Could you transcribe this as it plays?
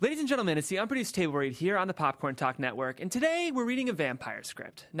gentlemen, it's the Unproduced Table Read here on the Popcorn Talk Network, and today we're reading a vampire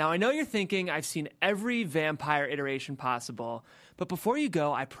script. Now, I know you're thinking I've seen every vampire iteration possible, but before you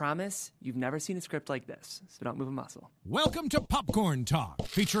go, I promise you've never seen a script like this, so don't move a muscle. Welcome to Popcorn Talk,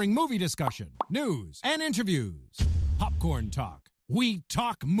 featuring movie discussion, news, and interviews. Popcorn Talk. We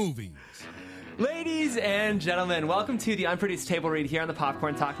talk movies. Ladies and gentlemen, welcome to the Unproduced Table Read here on the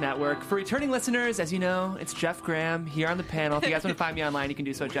Popcorn Talk Network. For returning listeners, as you know, it's Jeff Graham here on the panel. If you guys want to find me online, you can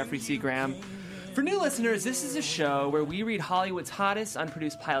do so at Jeffrey C. Graham. For new listeners, this is a show where we read Hollywood's hottest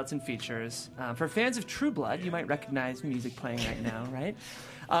unproduced pilots and features. For fans of True Blood, you might recognize music playing right now, right?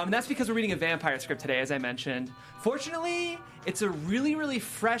 And that's because we're reading a vampire script today, as I mentioned. Fortunately, it's a really, really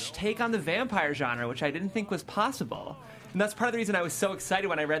fresh take on the vampire genre, which I didn't think was possible. And that's part of the reason I was so excited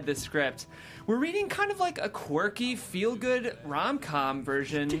when I read this script. We're reading kind of like a quirky, feel-good rom-com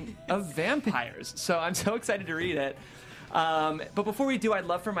version of vampires. So I'm so excited to read it. But before we do, I'd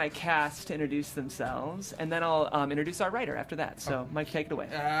love for my cast to introduce themselves, and then I'll introduce our writer after that. So, Mike, take it away.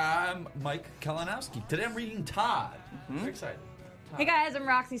 I'm Mike Kalinowski. Today I'm reading Todd. Very excited. Hey guys, I'm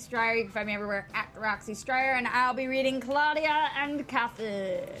Roxy Stryer. You can find me everywhere at Roxy Stryer, and I'll be reading Claudia and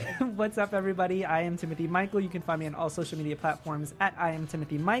Kathy. What's up, everybody? I am Timothy Michael. You can find me on all social media platforms at I am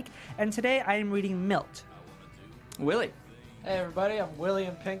Timothy Mike. And today I am reading Milt. Willie. Hey everybody, I'm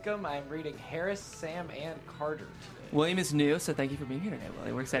William Pinkham. I'm reading Harris, Sam, and Carter today. William is new, so thank you for being here today,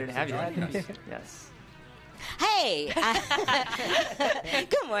 Willie. We're excited to have you. Yes. Hey!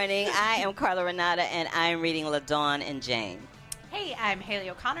 Good morning. I am Carla Renata, and I'm reading LaDawn and Jane. Hey, I'm Haley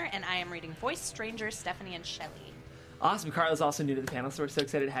O'Connor, and I am reading Voice Strangers, Stephanie and Shelley. Awesome. Carla's also new to the panel, so we're so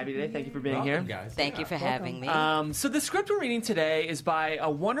excited to have you today. Thank you for being here. Guys. Thank you for having me. So the script we're reading today is by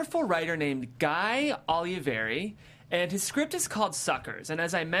a wonderful writer named Guy Oliveri, and his script is called Suckers. And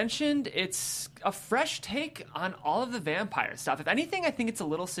as I mentioned, it's a fresh take on all of the vampire stuff. If anything, I think it's a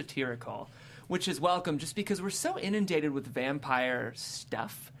little satirical, which is welcome just because we're so inundated with vampire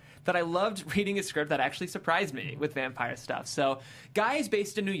stuff that I loved reading a script that actually surprised me with vampire stuff. So, Guy is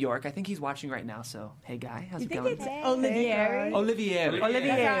based in New York. I think he's watching right now, so hey, Guy, how's it going? It's Oliveri.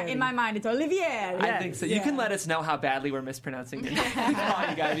 Oliveri. In my mind, it's Oliveri. I think so. You can let us know how badly we're mispronouncing it. Calling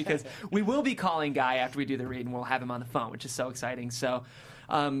you Guy, because we will be calling Guy after we do the read, and we'll have him on the phone, which is so exciting. So,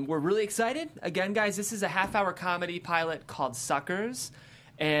 we're really excited. Again, guys, this is a half-hour comedy pilot called Suckers,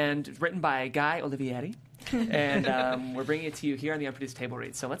 and it's written by Guy Oliveri. And we're bringing it to you here on the Unproduced Table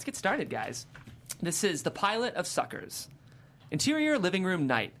Read. So let's get started, guys. This is the pilot of Suckers. Interior living room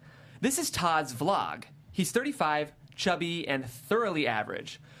night. This is Todd's vlog. He's 35, chubby, and thoroughly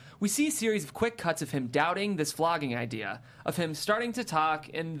average. We see a series of quick cuts of him doubting this vlogging idea, of him starting to talk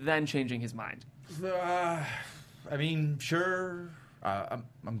and then changing his mind. I mean, sure,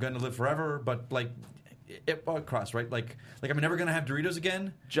 I'm going to live forever, but, like, cross, right? Like I'm never going to have Doritos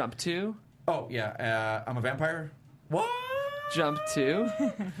again. Jump to... Oh, yeah, I'm a vampire? What? Jump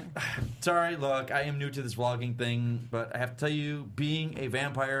to... Sorry, look, I am new to this vlogging thing, but I have to tell you, being a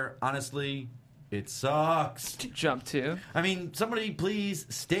vampire, honestly, it sucks. Jump to... I mean, somebody please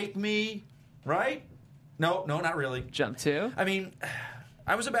stake me, right? No, not really. Jump to... I mean,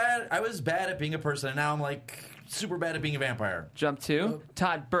 I was bad at being a person, and now I'm, like, super bad at being a vampire. Jump to...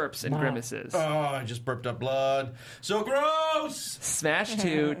 Todd burps and grimaces. Oh, I just burped up blood. So gross! Smash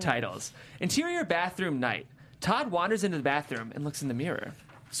to titles. Interior bathroom night. Todd wanders into the bathroom and looks in the mirror.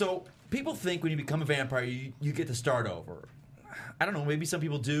 So, people think when you become a vampire, you get to start over. I don't know, maybe some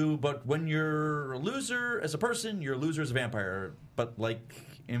people do, but when you're a loser as a person, you're a loser as a vampire. But, like,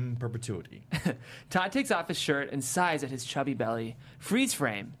 in perpetuity. Todd takes off his shirt and sighs at his chubby belly. Freeze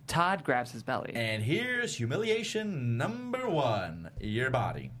frame. Todd grabs his belly. And here's humiliation number 1. Your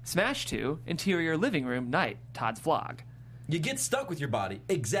body. Smash to interior living room night. Todd's vlog. You get stuck with your body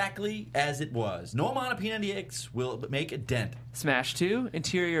exactly as it was. No amount of P90X will make a dent. Smash to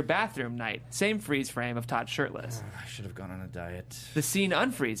interior bathroom night. Same freeze frame of Todd shirtless. I should have gone on a diet. The scene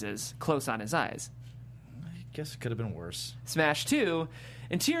unfreezes, close on his eyes. I guess it could have been worse. Smash to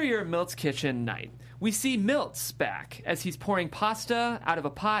interior Milt's kitchen night. We see Milt's back as he's pouring pasta out of a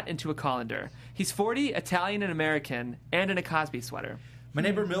pot into a colander. He's 40, Italian and American, and in a Cosby sweater. My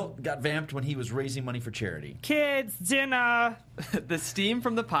neighbor Milt got vamped when he was raising money for charity. Kids, dinner! The steam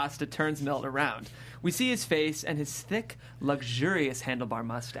from the pasta turns Milt around. We see his face and his thick, luxurious handlebar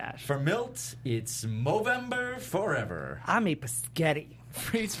mustache. For Milt, it's Movember forever. I'm a Paschetti.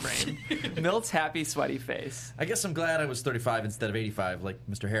 Freeze frame. Milt's happy, sweaty face. I guess I'm glad I was 35 instead of 85, like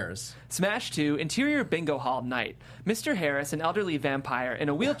Mr. Harris. Smash to interior bingo hall night. Mr. Harris, an elderly vampire in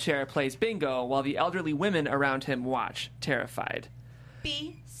a wheelchair, plays bingo while the elderly women around him watch, terrified.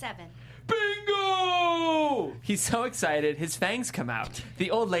 B7. Bingo! He's so excited, his fangs come out.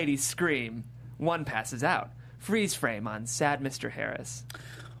 The old ladies scream. One passes out. Freeze frame on sad Mr. Harris.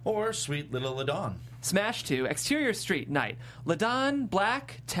 Or sweet little Ladon. Smash 2, exterior street, night. Ladon,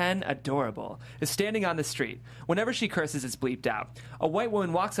 black, 10, adorable, is standing on the street. Whenever she curses, it's bleeped out. A white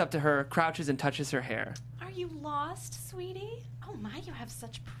woman walks up to her, crouches, and touches her hair. Are you lost, sweetie? Oh my, you have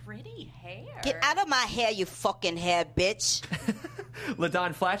such pretty hair. Get out of my hair, you fucking hair, bitch.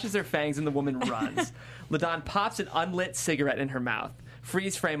 Ladon flashes her fangs and the woman runs. Ladon pops an unlit cigarette in her mouth.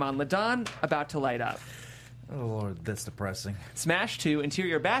 Freeze frame on Ladon, about to light up. Oh, Lord, that's depressing. Smash 2,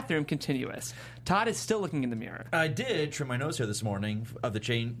 interior bathroom, continuous. Todd is still looking in the mirror. I did trim my nose hair this morning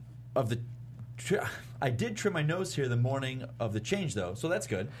I did trim my nose hair the morning of the change, though, so that's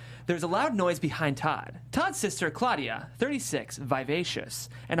good. There's a loud noise behind Todd. Todd's sister, Claudia, 36, vivacious,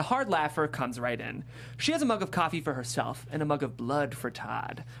 and a hard laugher comes right in. She has a mug of coffee for herself and a mug of blood for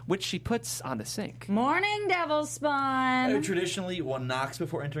Todd, which she puts on the sink. Morning, Devil Spawn. Traditionally, one knocks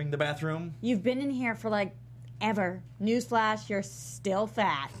before entering the bathroom. You've been in here for like ever. Newsflash, you're still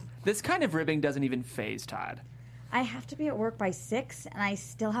fat. This kind of ribbing doesn't even faze Todd. I have to be at work by 6, and I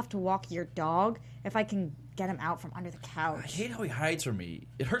still have to walk your dog if I can get him out from under the I couch. hate how he hides from me.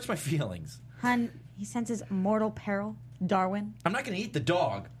 It hurts my feelings. Hun, he senses mortal peril. Darwin, I'm not going to eat the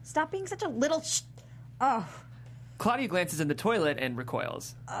dog. stop being such a little Oh, Claudia glances in the toilet and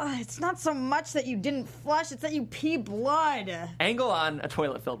recoils. it's not so much that you didn't flush, it's that you pee blood. Angle on a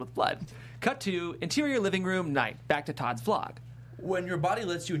toilet filled with blood. Cut to interior living room, night. Back to Todd's vlog. When your body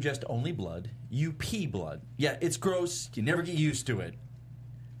lets you ingest only blood, you pee blood. Yeah, it's gross. You never get used to it.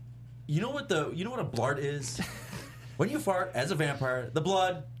 You know what a blart is? When you fart as a vampire, the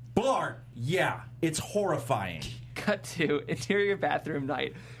blood, blart. Yeah, it's horrifying. Cut to interior bathroom,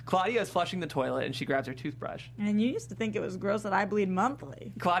 night. Claudia is flushing the toilet and she grabs her toothbrush. And you used to think it was gross that I bleed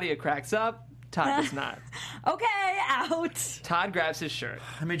monthly. Claudia cracks up. Todd does not. Okay, out. Todd grabs his shirt.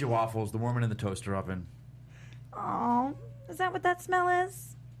 I made you waffles. They're warming in the toaster oven. Oh, is that what that smell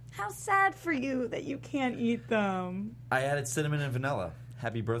is? How sad for you that you can't eat them. I added cinnamon and vanilla.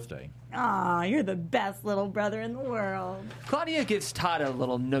 Happy birthday. Aw, you're the best little brother in the world. Claudia gives Todd a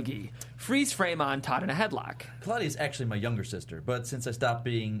little noogie. Freeze frame on Todd in a headlock. Claudia's actually my younger sister, but since I stopped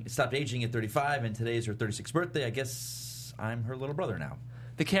aging at 35 and today is her 36th birthday, I guess I'm her little brother now.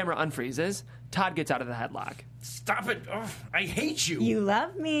 The camera unfreezes. Todd gets out of the headlock. Stop it! Ugh, I hate you! You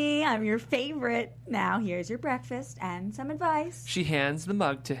love me. I'm your favorite. Now here's your breakfast and some advice. She hands the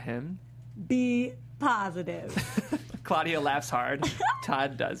mug to him. Be positive. Claudia laughs hard.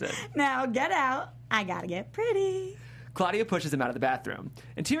 Todd doesn't. Now get out. I gotta get pretty. Claudia pushes him out of the bathroom.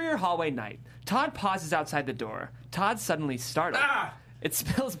 Interior hallway, night. Todd pauses outside the door. Todd suddenly startled. Ah! It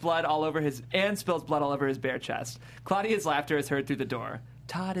spills blood all over his bare chest. Claudia's laughter is heard through the door.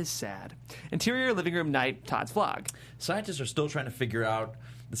 Todd is sad. Interior living room, night. Todd's vlog. Scientists are still trying to figure out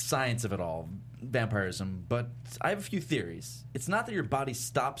the science of it all, vampirism, but I have a few theories. It's not that your body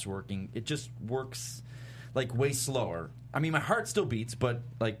stops working, it just works, like, way slower. I mean, my heart still beats, but,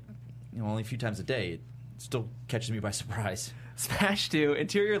 like, only a few times a day. It still catches me by surprise. Smash 2,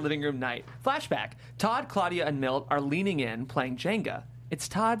 interior living room, night. Flashback. Todd, Claudia, and Milt are leaning in, playing Jenga. It's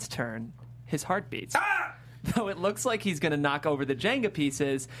Todd's turn. His heart beats. Ah! Though it looks like he's going to knock over the Jenga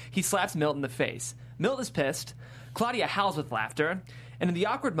pieces, he slaps Milt in the face. Milt is pissed. Claudia howls with laughter. And in the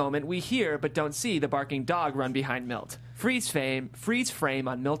awkward moment, we hear but don't see the barking dog run behind Milt. Freeze frame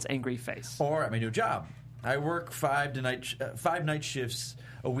on Milt's angry face. Or at my new job. I work 5 night shifts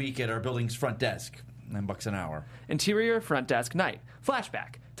a week at our building's front desk. $9 an hour. Interior front desk, night.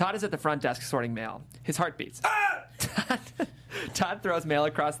 Flashback. Todd is at the front desk sorting mail. His heart beats. Ah! Todd throws mail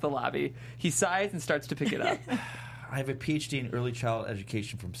across the lobby. He sighs and starts to pick it up. I have a PhD in early child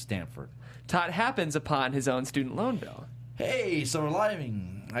education from Stanford. Todd happens upon his own student loan bill. Hey, silver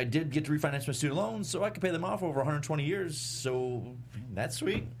lining. I did get to refinance my student loans, so I could pay them off over 120 years, so that's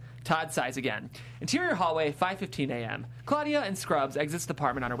sweet. Todd sighs again. Interior hallway, 5:15 a.m. Claudia and Scrubs exits the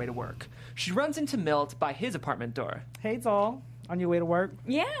apartment on her way to work. She runs into Milt by his apartment door. Hey, doll. On your way to work?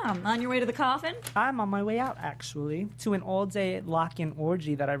 Yeah, on your way to the coffin? I'm on my way out, actually, to an all-day lock-in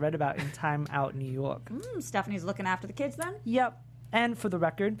orgy that I read about in Time Out New York. Stephanie's looking after the kids then? Yep. And for the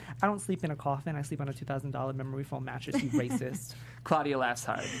record, I don't sleep in a coffin. I sleep on a $2,000 memory foam mattress, you racist. Claudia laughs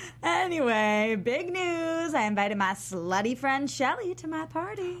hard. Anyway, big news. I invited my slutty friend Shelly to my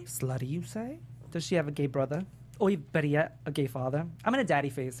party. Slutty, you say? Does she have a gay brother? Or better yet, a gay father. I'm in a daddy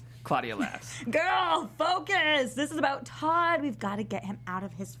phase. Claudia laughs. Girl, focus! This is about Todd. We've got to get him out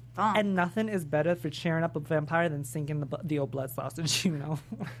of his funk. And nothing is better for cheering up a vampire than sinking the old blood sausage, you know?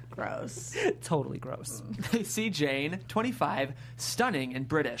 Gross. Totally gross. They see Jane, 25, stunning and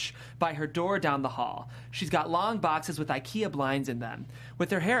British, by her door down the hall. She's got long boxes with IKEA blinds in them. With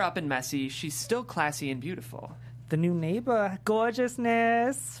her hair up and messy, she's still classy and beautiful. The new neighbor.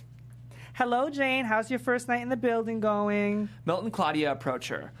 Gorgeousness. Hello, Jane. How's your first night in the building going? Milton and Claudia approach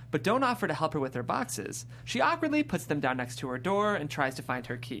her, but don't offer to help her with her boxes. She awkwardly puts them down next to her door and tries to find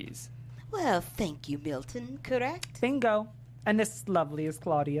her keys. Well, thank you, Milton, correct? Bingo. And this lovely is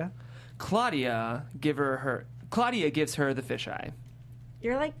Claudia. Claudia gives her the fisheye.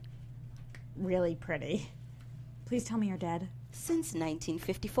 You're, like, really pretty. Please tell me you're dead. Since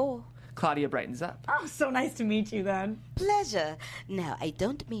 1954. Claudia brightens up. Oh, so nice to meet you then. Pleasure. Now, I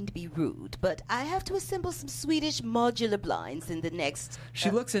don't mean to be rude, but I have to assemble some Swedish modular blinds in the next...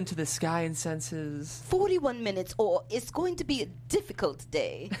 She looks into the sky and senses... 41 minutes, or it's going to be a difficult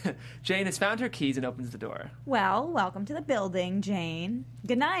day. Jane has found her keys and opens the door. Well, welcome to the building, Jane.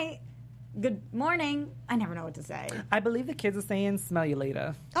 Good night. Good morning. I never know what to say. I believe the kids are saying smell you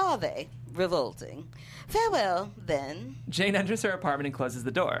later. Are they? Revolting. Farewell, then. Jane enters her apartment and closes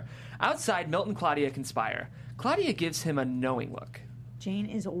the door. Outside, Milton and Claudia conspire. Claudia gives him a knowing look. Jane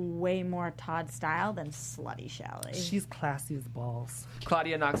is way more Todd style than slutty Shelley. She's classy as balls.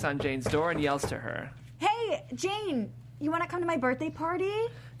 Claudia knocks on Jane's door and yells to her. Hey, Jane, you want to come to my birthday party?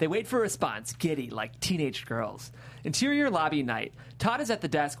 They wait for a response, giddy like teenage girls. Interior lobby night. Todd is at the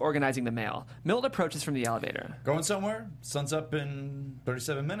desk organizing the mail. Milt approaches from the elevator. Going somewhere? Sun's up in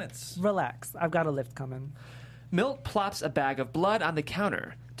 37 minutes. Relax. I've got a lift coming. Milt plops a bag of blood on the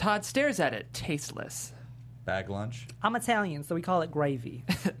counter. Todd stares at it, tasteless. Bag lunch. I'm Italian, so we call it gravy.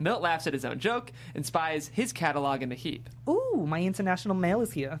 Milt laughs at his own joke and spies his catalog in the heap. Ooh, my international mail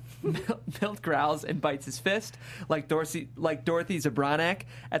is here. Milt growls and bites his fist like Dorothy Zabranek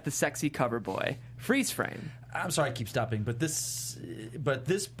at the sexy cover boy. Freeze frame. I'm sorry I keep stopping, but this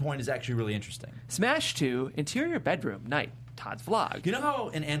point is actually really interesting. Smash 2, interior bedroom, night. Todd's vlog. You know how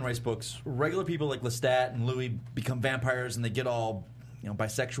in Anne Rice books, regular people like Lestat and Louis become vampires and they get all,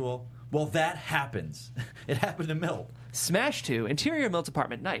 bisexual? Well, that happens. It happened to Milt. Smash 2, interior Milt's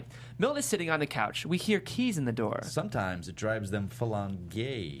apartment, night. Milt is sitting on the couch. We hear keys in the door. Sometimes it drives them full-on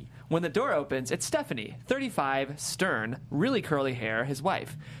gay. When the door opens, it's Stephanie, 35, stern, really curly hair, his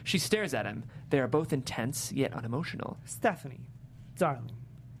wife. She stares at him. They are both intense, yet unemotional. Stephanie, darling,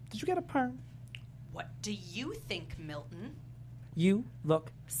 did you get a perm? What do you think, Milton? You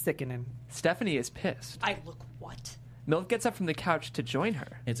look sickening. Stephanie is pissed. I look what? Milt gets up from the couch to join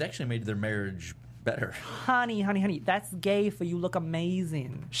her. It's actually made their marriage better. Honey, that's gay for you look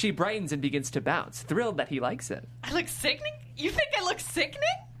amazing. She brightens and begins to bounce, thrilled that he likes it. I look sickening? You think I look sickening?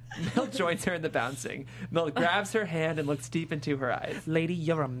 Milt joins her in the bouncing. Milt grabs her hand and looks deep into her eyes. Lady,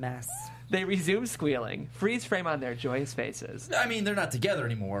 you're a mess. They resume squealing, freeze frame on their joyous faces. I mean, they're not together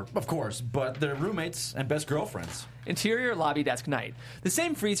anymore, of course, but they're roommates and best girlfriends. Interior lobby desk night. The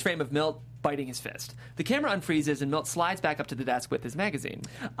same freeze frame of Milt biting his fist. The camera unfreezes and Milt slides back up to the desk with his magazine.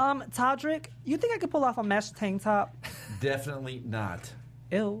 Todrick, you think I could pull off a mesh tank top? Definitely not.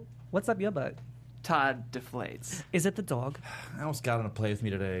 Ew, what's up your butt? Todd deflates. Is it the dog? I almost got him to play with me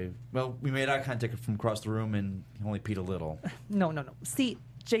today. Well, we made eye contact from across the room and he only peed a little. No. See,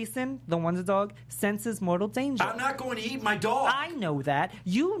 Jason, the Wonder Dog, senses mortal danger. I'm not going to eat my dog! I know that.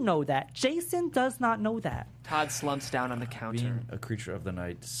 You know that. Jason does not know that. Todd slumps down on the counter. Being a creature of the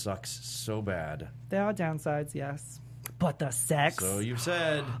night sucks so bad. There are downsides, yes. But the sex... So you've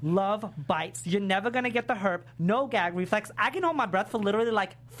said. Love bites. You're never going to get the herp. No gag reflex. I can hold my breath for literally,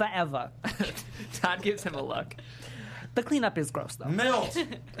 forever. Todd gives him a look. The cleanup is gross, though. Milt!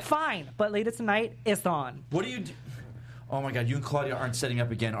 Fine, but later tonight, it's on. What do you do? Oh my god, you and Claudia aren't setting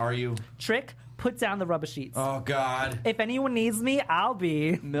up again, are you? Trick, put down the rubber sheets. Oh god. If anyone needs me, I'll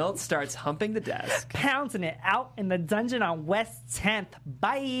be. Milt starts humping the desk. Pouncing it out in the dungeon on West 10th.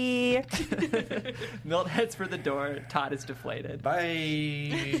 Bye! Milt heads for the door. Todd is deflated.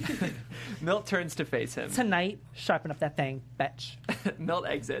 Bye. Milt turns to face him. Tonight, sharpen up that thing, bitch. Milt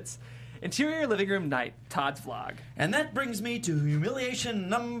exits. Interior living room night. Todd's vlog. And that brings me to humiliation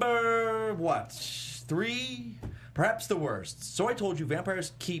number, 3? Perhaps the worst. So I told you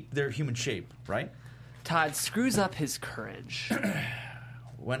vampires keep their human shape, right? Todd screws up his courage.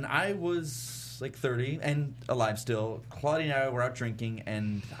 When I was like 30 and alive still. Claudia and I were out drinking,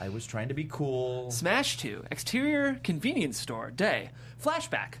 and I was trying to be cool. Smash 2, exterior convenience store, day.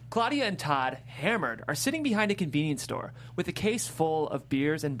 Flashback, Claudia and Todd, hammered, are sitting behind a convenience store with a case full of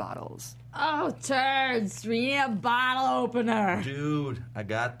beers and bottles. Oh, turds. We need a bottle opener. Dude, I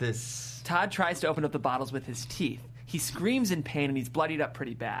got this. Todd tries to open up the bottles with his teeth. He screams in pain and he's bloodied up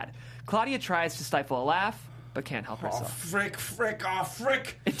pretty bad. Claudia tries to stifle a laugh, but can't help Oh, herself.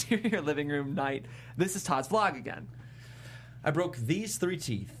 frick. Interior living room night. This is Todd's vlog again. I broke these 3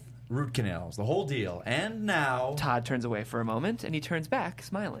 teeth, root canals, the whole deal, and now Todd turns away for a moment and he turns back,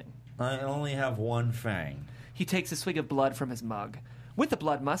 smiling. I only have 1 fang. He takes a swig of blood from his mug. With a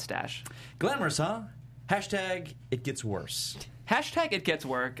blood mustache. Glamorous, huh? Hashtag it gets worse. Hashtag it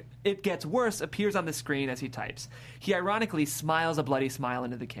gets worse appears on the screen as he types. He ironically smiles a bloody smile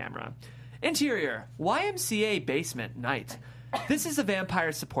into the camera. Interior, YMCA basement night. This is a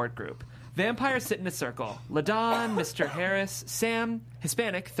vampire support group. Vampires sit in a circle. LaDawn, Mr. Harris, Sam,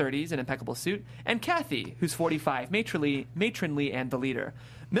 Hispanic, 30s, an impeccable suit, and Kathy, who's 45, matronly and the leader.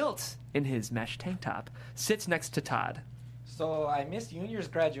 Milt, in his mesh tank top, sits next to Todd. So I missed Junior's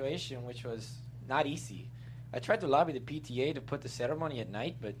graduation, which was not easy. I tried to lobby the PTA to put the ceremony at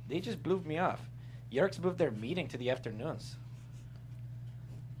night, but they just blew me off. Yerks moved their meeting to the afternoons.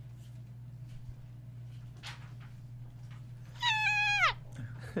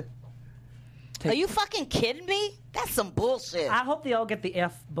 Are you fucking kidding me? That's some bullshit. I hope they all get the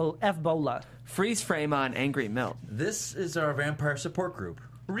F-bola. Freeze frame on angry Milt. This is our vampire support group.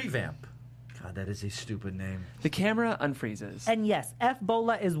 Revamp. God, that is a stupid name. The camera unfreezes. And yes,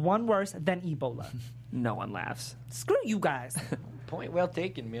 F-bola is one worse than Ebola. No one laughs. Screw you guys. Point well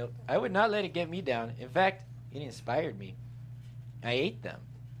taken, Milt. I would not let it get me down. In fact, it inspired me. I ate them.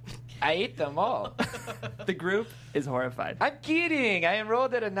 I ate them all. The group is horrified. I'm kidding. I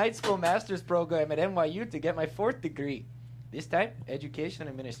enrolled at a night school master's program at NYU to get my 4th degree. This time, education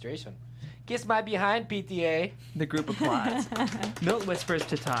administration. Kiss my behind, PTA. The group applauds. Milt whispers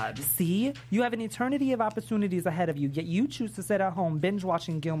to Todd. See? You have an eternity of opportunities ahead of you, yet you choose to sit at home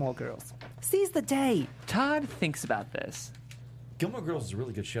binge-watching Gilmore Girls. Seize the day. Todd thinks about this. Gilmore Girls is a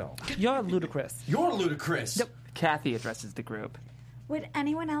really good show. You're ludicrous. You're ludicrous. Yep. Kathy addresses the group. Would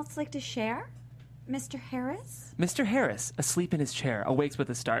anyone else like to share? Mr. Harris? Mr. Harris, asleep in his chair, awakes with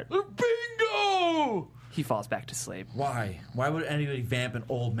a start. Bingo! He falls back to sleep. Why? Why would anybody vamp an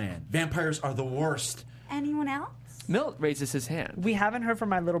old man? Vampires are the worst. Anyone else? Milt raises his hand. We haven't heard from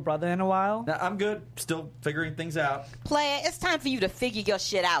my little brother in a while. Nah, I'm good. Still figuring things out. Player, it's time for you to figure your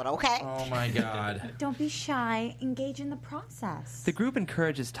shit out, okay? Oh my god. Don't be shy. Engage in the process. The group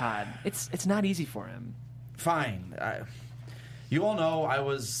encourages Todd. It's not easy for him. Fine. You all know I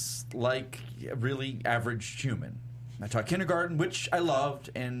was like a really average human. I taught kindergarten, which I loved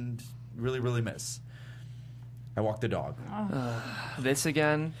and really, really miss. I walked the dog. This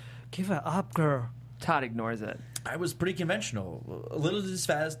again? Give it up, girl. Todd ignores it. I was pretty conventional, a little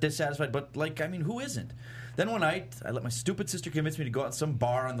dissatisfied, but who isn't? Then one night, I let my stupid sister convince me to go out to some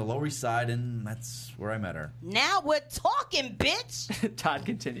bar on the Lower East Side, and that's where I met her. Now we're talking, bitch! Todd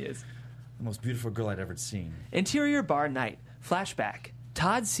continues. The most beautiful girl I'd ever seen. Interior bar night. Flashback.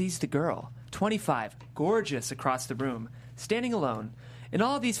 Todd sees the girl, 25, gorgeous across the room, standing alone. In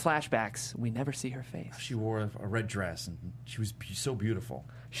all of these flashbacks, we never see her face. She wore a red dress, and she was so beautiful.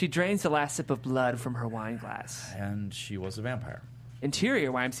 She drains the last sip of blood from her wine glass. And she was a vampire.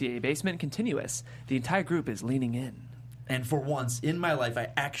 Interior YMCA basement continuous. The entire group is leaning in. And for once in my life, I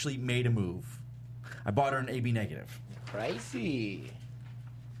actually made a move. I bought her an AB negative. Pricey.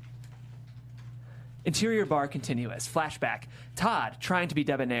 Interior bar continuous. Flashback. Todd, trying to be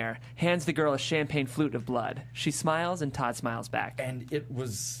debonair, hands the girl a champagne flute of blood. She smiles, and Todd smiles back. And it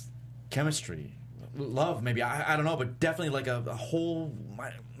was chemistry. Love, maybe. I don't know, but definitely like a whole...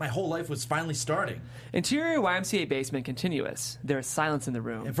 My whole life was finally starting. Interior YMCA basement continuous. There is silence in the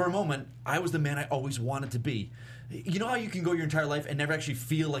room. And for a moment, I was the man I always wanted to be. You know how you can go your entire life and never actually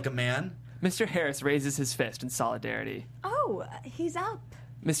feel like a man? Mr. Harris raises his fist in solidarity. Oh, he's up.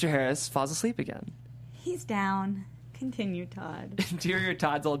 Mr. Harris falls asleep again. He's down. Continue, Todd. Interior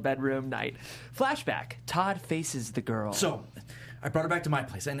Todd's old bedroom night. Flashback. Todd faces the girl. So, I brought her back to my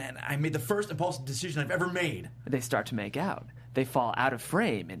place, and I made the first impulsive decision I've ever made. They start to make out. They fall out of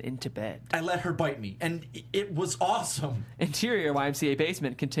frame and into bed. I let her bite me, and it was awesome. Interior YMCA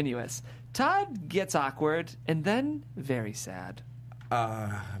basement continuous. Todd gets awkward and then very sad.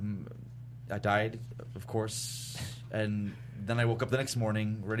 I died, of course, and then I woke up the next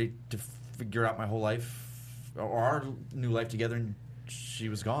morning ready to figure out my whole life, or our new life together, and she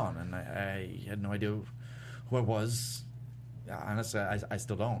was gone, and I had no idea who I was. Honestly, I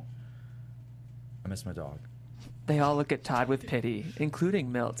still don't. I miss my dog. They all look at Todd with pity,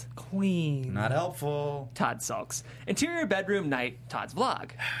 including Milt. Queen. Not helpful. Todd sulks. Interior bedroom night, Todd's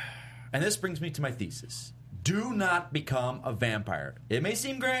vlog. And this brings me to my thesis. Do not become a vampire. It may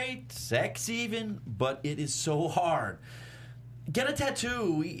seem great, sex even, but it is so hard. Get a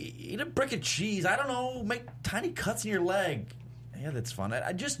tattoo, eat a brick of cheese, I don't know, make tiny cuts in your leg. Yeah, that's fun.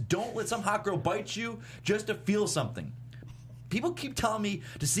 I just don't let some hot girl bite you just to feel something. People keep telling me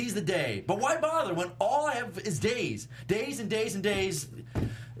to seize the day, but why bother when all I have is days? Days and days and days.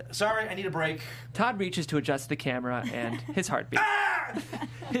 Sorry, I need a break. Todd reaches to adjust the camera, and his heart beats.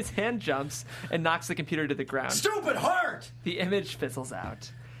 His hand jumps and knocks the computer to the ground. Stupid heart! The image fizzles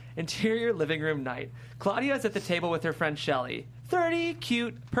out. Interior living room night. Claudia is at the table with her friend Shelly. 30,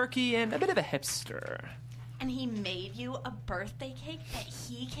 cute, perky, and a bit of a hipster. And he made you a birthday cake that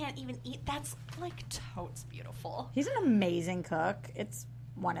he can't even eat. That's, like, totes beautiful. He's an amazing cook. It's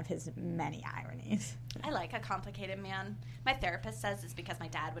one of his many ironies. I like a complicated man. My therapist says it's because my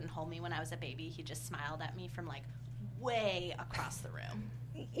dad wouldn't hold me when I was a baby. He just smiled at me from, like, way across the room.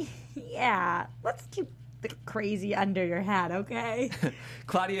 Yeah, let's keep the crazy under your hat, okay?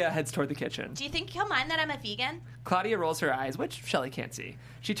 Claudia heads toward the kitchen. Do you think he'll mind that I'm a vegan? Claudia rolls her eyes, which Shelly can't see.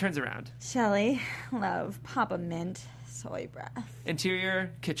 She turns around. Shelly, love, Papa Mint, soy breath.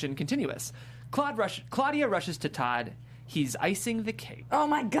 Interior kitchen continuous. Claudia rushes to Todd. He's icing the cake. Oh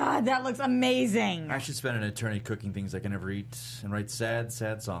my God, that looks amazing. I should spend an eternity cooking things I can never eat and write sad,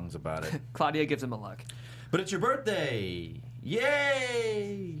 sad songs about it. Claudia gives him a look. But it's your birthday!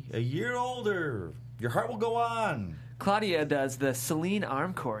 Yay! A year older. Your heart will go on. Claudia does the Celine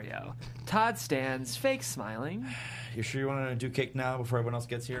arm choreo. Todd stands, fake smiling. You sure you want to do cake now before everyone else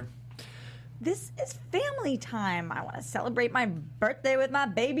gets here? This is family time. I want to celebrate my birthday with my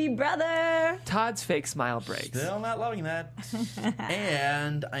baby brother. Todd's fake smile breaks. Still not loving that.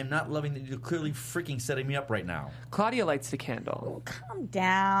 And I'm not loving that you're clearly freaking setting me up right now. Claudia lights the candle. Calm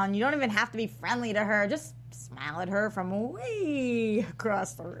down. You don't even have to be friendly to her. Just smile at her from way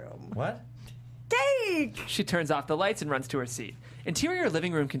across the room. What? Cake! She turns off the lights and runs to her seat. Interior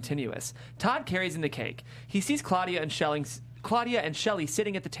living room continuous. Todd carries in the cake. He sees Claudia and Shelly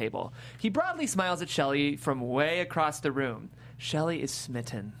sitting at the table. He broadly smiles at Shelly from way across the room. Shelly is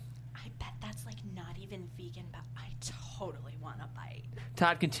smitten. I bet that's, like, not even vegan, but I totally want a bite.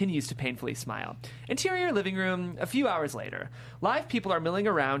 Todd continues to painfully smile. Interior living room, a few hours later. Live people are milling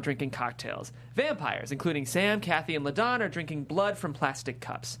around drinking cocktails. Vampires, including Sam, Kathy, and LaDon, are drinking blood from plastic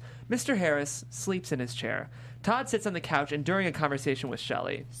cups. Mr. Harris sleeps in his chair. Todd sits on the couch enduring a conversation with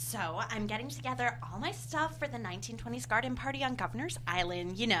Shelly. So, I'm getting together all my stuff for the 1920s garden party on Governor's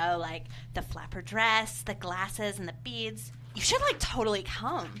Island. You know, like the flapper dress, the glasses, and the beads. You should, like, totally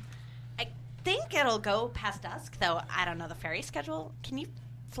come. I think it'll go past dusk, though I don't know the ferry schedule. Can you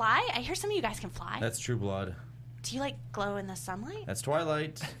fly? I hear some of you guys can fly. That's True Blood. Do you, like, glow in the sunlight? That's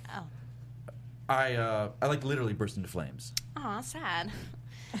Twilight. Oh. I like literally burst into flames. Aw, sad.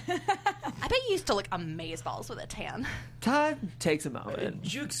 I bet you used to look amazeballs with a tan. Todd takes a moment.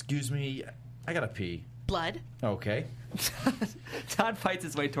 Would you excuse me? I gotta pee. Blood? Okay. Todd fights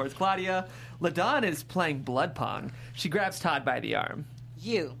his way towards Claudia. LaDon is playing blood pong. She grabs Todd by the arm.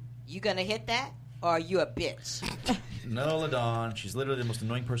 You gonna hit that? Or are you a bitch? No, LaDon. She's literally the most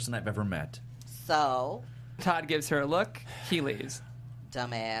annoying person I've ever met. So? Todd gives her a look. He leaves.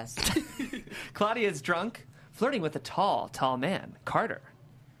 Dumbass. Claudia's drunk, flirting with a tall man, Carter.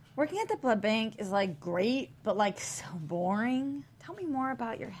 Working at the blood bank is, like, great, but, like, so boring. Tell me more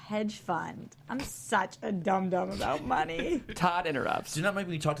about your hedge fund. I'm such a dum-dum about money. Todd interrupts. Do not make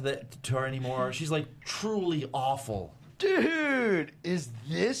me talk to her anymore. She's, like, truly awful. Dude, is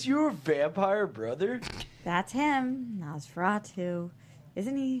this your vampire brother? That's him, Nosferatu.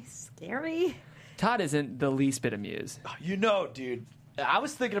 Isn't he scary? Todd isn't the least bit amused. You know, dude, I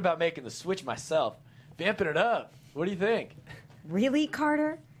was thinking about making the switch myself. Vamping it up. What do you think? Really,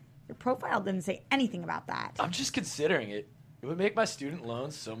 Carter? Your profile didn't say anything about that. I'm just considering it. It would make my student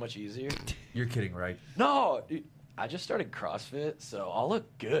loans so much easier. You're kidding, right? No, dude, I just started CrossFit, so I'll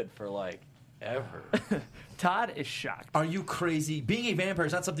look good for, like, ever. Todd is shocked. Are you crazy? Being a vampire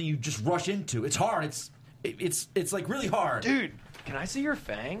is not something you just rush into. It's hard. It's like really hard. Dude, can I see your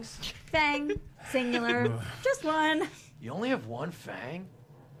fangs? Fang, singular, just one. You only have one fang?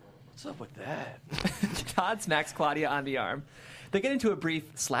 What's up with that? Todd smacks Claudia on the arm. They get into a brief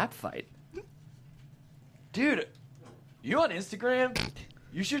slap fight. Dude, you on Instagram?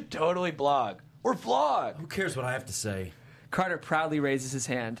 You should totally blog. Or vlog. Who cares what I have to say? Carter proudly raises his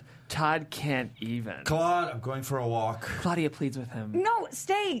hand. Todd can't even. Claude, I'm going for a walk. Claudia pleads with him. No,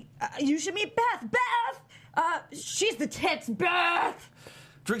 stay. You should meet Beth. Beth! She's the tits, Beth!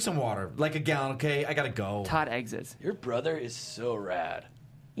 Drink some water, like a gallon, okay? I gotta go. Todd exits. Your brother is so rad.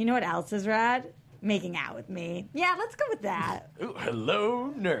 You know what else is rad? Making out with me. Yeah, let's go with that. Ooh,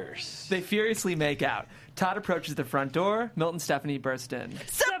 hello, nurse. They furiously make out. Todd approaches the front door. Milt and Stephanie burst in.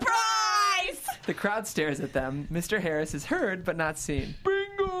 Surprise! The crowd stares at them. Mr. Harris is heard but not seen.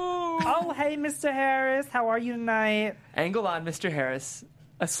 Bingo! Oh, hey, Mr. Harris. How are you tonight? Angle on Mr. Harris,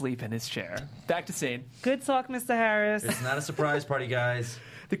 asleep in his chair. Back to scene. Good talk, Mr. Harris. It's not a surprise party, guys.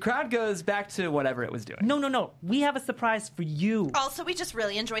 The crowd goes back to whatever it was doing. No. We have a surprise for you. Also, we just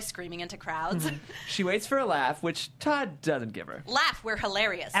really enjoy screaming into crowds. She waits for a laugh, which Todd doesn't give her. Laugh, we're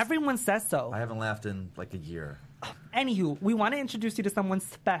hilarious. Everyone says so. I haven't laughed in like a year. Anywho, we want to introduce you to someone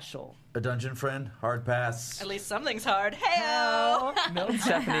special. A dungeon friend, hard pass. At least something's hard. Hey-o! Milt and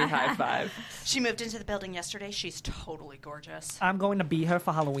Stephanie high five. She moved into the building yesterday. She's totally gorgeous. I'm going to be her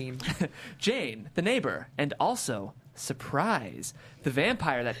for Halloween. Jane, the neighbor, and also, surprise, the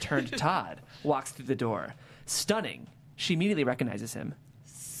vampire that turned Todd, walks through the door. Stunning. She immediately recognizes him.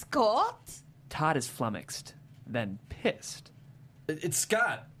 Scott? Todd is flummoxed, then pissed. It's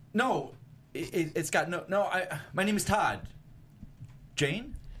Scott. No, it's Scott. No. My name is Todd.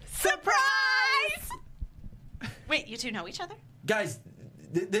 Jane? Surprise! Wait, you two know each other? Guys,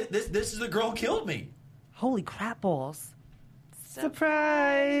 this is the girl who killed me. Holy crap balls.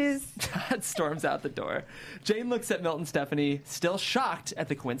 Surprise! Todd storms out the door. Jane looks at Milt and Stephanie, still shocked at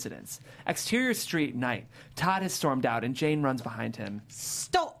the coincidence. Exterior street, night. Todd has stormed out, and Jane runs behind him.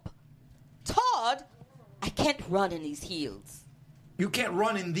 Stop! Todd? I can't run in these heels. You can't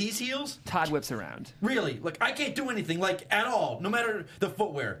run in these heels? Todd whips around. Really? Like, I can't do anything, like, at all, no matter the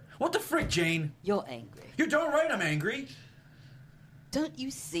footwear. What the frick, Jane? You're angry. You're darn right I'm angry. Don't you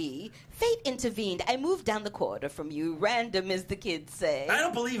see? Fate intervened. I moved down the corridor from you, random as the kids say. I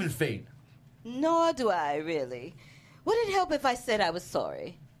don't believe in fate. Nor do I, really. Would it help if I said I was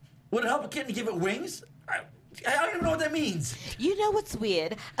sorry? Would it help a kitten to give it wings? I don't even know what that means. You know what's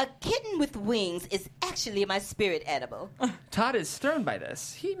weird? A kitten with wings is actually my spirit animal. Todd is thrown by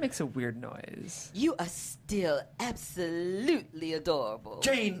this. He makes a weird noise. You are still absolutely adorable.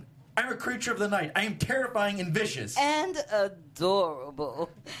 Jane, I'm a creature of the night. I am terrifying and vicious. And adorable.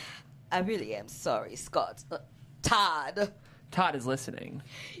 I really am sorry, Scott. Todd. Todd is listening.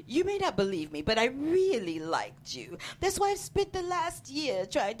 You may not believe me, but I really liked you. That's why I've spent the last year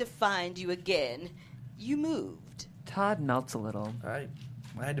trying to find you again. You moved. Todd melts a little. I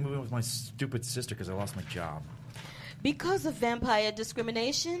had to move in with my stupid sister because I lost my job. Because of vampire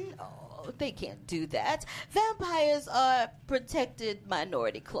discrimination? Oh, they can't do that. Vampires are protected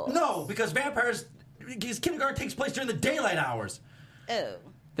minority clause. No, because his kindergarten takes place during the daylight hours. Oh.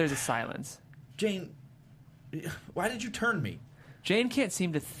 There's a silence. Jane, why did you turn me? Jane can't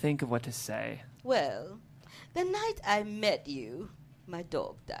seem to think of what to say. Well, the night I met you, my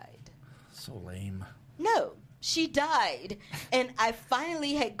dog died. So lame. No, she died. And I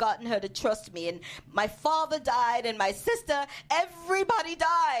finally had gotten her to trust me. And my father died, and my sister, everybody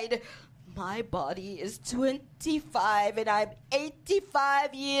died. My body is 25, and I'm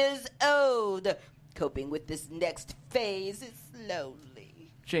 85 years old. Coping with this next phase is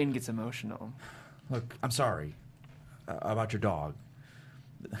lonely. Jane gets emotional. Look, I'm sorry about your dog.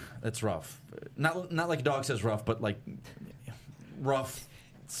 That's rough. Not like a dog says rough, but like rough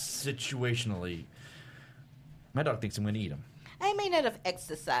situationally. My dog thinks I'm going to eat him. I may not have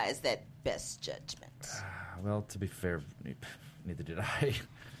exercised that best judgment. Well, to be fair, neither did I.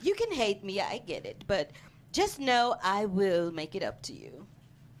 You can hate me, I get it, but just know I will make it up to you.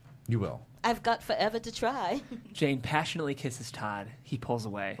 You will. I've got forever to try. Jane passionately kisses Todd. He pulls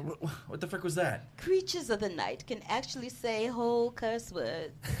away. What the frick was that? Creatures of the night can actually say whole curse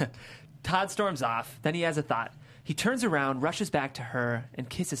words. Todd storms off. Then he has a thought. He turns around, rushes back to her, and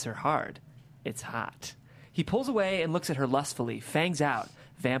kisses her hard. It's hot. He pulls away and looks at her lustfully, fangs out,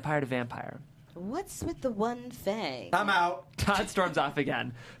 vampire to vampire. What's with the one fang? I'm out. Todd storms off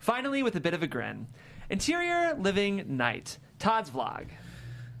again, finally with a bit of a grin. Interior living night. Todd's vlog.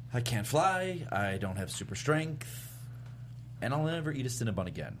 I can't fly. I don't have super strength. And I'll never eat a Cinnabon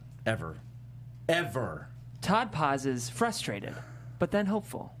again. Ever. Ever. Todd pauses, frustrated, but then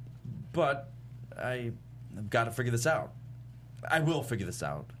hopeful. But I've got to figure this out. I will figure this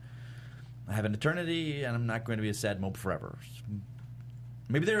out. I have an eternity, and I'm not going to be a sad mope forever.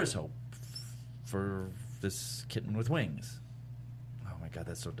 Maybe there is hope for this kitten with wings. Oh my god,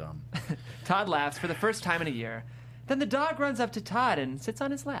 that's so dumb. Todd laughs for the first time in a year. Then the dog runs up to Todd and sits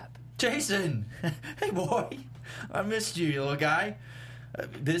on his lap. Jason! Hey boy! I missed you, little guy.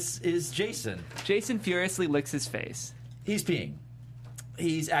 This is Jason. Jason furiously licks his face. He's peeing.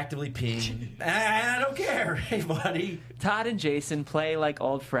 He's actively peeing. I don't care. Hey, buddy. Todd and Jason play like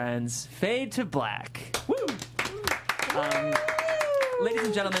old friends. Fade to black. Woo! Ladies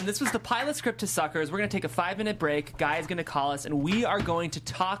and gentlemen, this was the pilot script to Suckers. We're going to take a 5-minute break. Guy is going to call us, and we are going to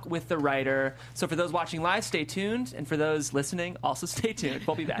talk with the writer. So for those watching live, stay tuned. And for those listening, also stay tuned.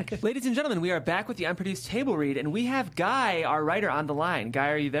 We'll be back. Ladies and gentlemen, we are back with the Unproduced Table Read, and we have Guy, our writer, on the line. Guy,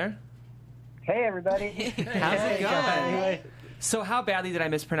 are you there? Hey, everybody. How's it going? So how badly did I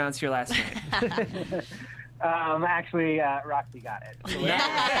mispronounce your last name? Actually, Roxy got it. Yay!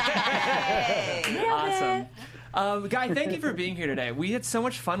 Awesome. Guy, thank you for being here today. We had so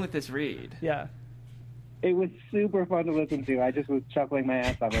much fun with this read. Yeah. It was super fun to listen to. I just was chuckling my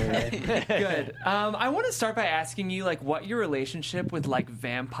ass off over it. Good. I want to start by asking you, like, what your relationship with, like,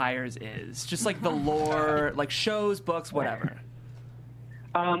 vampires is. Just, like, the lore, like, shows, books, whatever.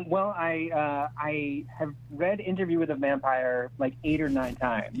 Well, I have read Interview with a Vampire like 8 or 9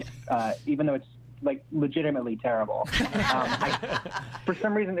 times, even though it's like legitimately terrible. For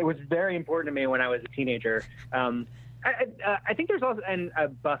some reason, it was very important to me when I was a teenager. I think there's also, and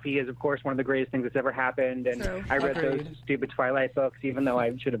Buffy is, of course, one of the greatest things that's ever happened. And True. I read Agreed. those stupid Twilight books, even though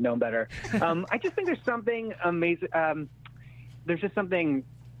I should have known better. I just think there's something amazing. There's just something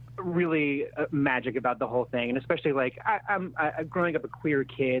really magic about the whole thing, and especially like I'm growing up a queer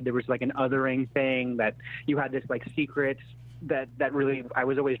kid. There was like an othering thing that you had this like secret that really I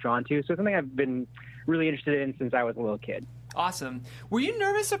was always drawn to. So it's something I've been really interested in since I was a little kid. Awesome. Were you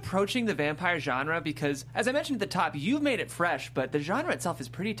nervous approaching the vampire genre? Because, as I mentioned at the top, you've made it fresh, but the genre itself is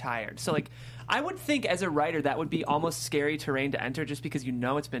pretty tired. So, like, I would think as a writer that would be almost scary terrain to enter just because you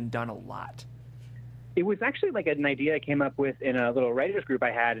know it's been done a lot. It was actually like an idea I came up with in a little writers group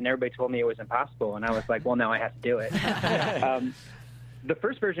I had, and everybody told me it was impossible. And I was like, well, now I have to do it. The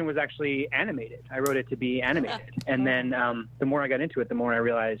first version was actually animated. I wrote it to be animated. And then the more I got into it, the more I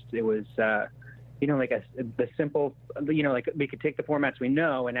realized it was, like the simple, like we could take the formats we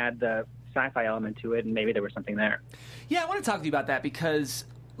know and add the sci-fi element to it, and maybe there was something there. Yeah, I want to talk to you about that because,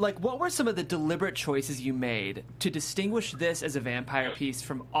 like, what were some of the deliberate choices you made to distinguish this as a vampire piece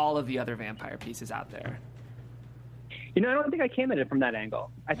from all of the other vampire pieces out there? I don't think I came at it from that angle.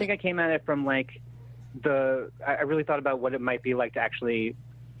 I think I came at it from, like, I really thought about what it might be like to actually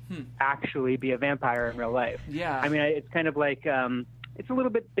be a vampire in real life. Yeah. I mean, it's kind of like, it's a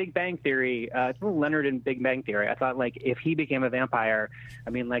little bit Big Bang Theory. It's a little Leonard in Big Bang Theory. I thought, like, if he became a vampire, I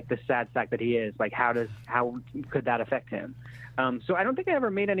mean, like, the sad sack that he is, like, how could that affect him? So I don't think I ever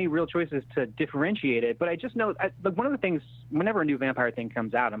made any real choices to differentiate it, but I just know, like, one of the things, whenever a new vampire thing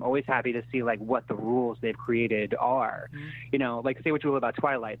comes out, I'm always happy to see, like, what the rules they've created are. Like, say what you will about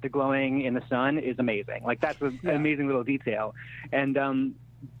Twilight. The glowing in the sun is amazing. Like, that's an amazing little detail. And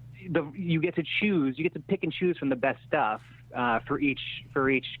you get to pick and choose from the best stuff for each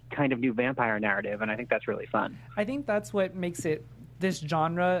kind of new vampire narrative, and I think that's really fun. I think that's what makes this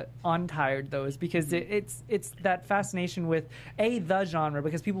genre untired, though, is because it's that fascination with the genre,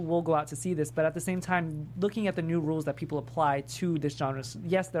 because people will go out to see this, but at the same time looking at the new rules that people apply to this genre.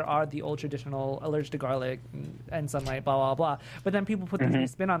 Yes, there are the old traditional allergic to garlic and sunlight, blah blah blah, but then people put this new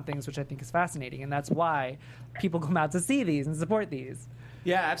spin on things, which I think is fascinating, and that's why people come out to see these and support these.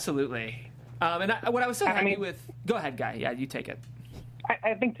 Yeah, absolutely. What I was so happy with... Go ahead, Guy. Yeah, you take it.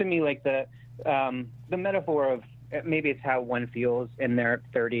 I think to me, like, the metaphor of maybe it's how one feels in their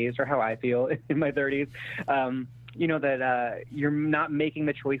 30s or how I feel in my 30s, that you're not making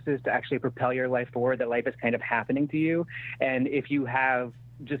the choices to actually propel your life forward, that life is kind of happening to you. And if you have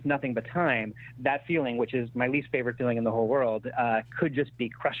just nothing but time, that feeling, which is my least favorite feeling in the whole world, could just be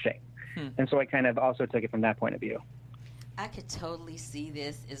crushing. And so I kind of also took it from that point of view. I could totally see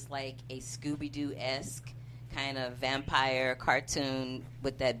this as like a Scooby-Doo-esque kind of vampire cartoon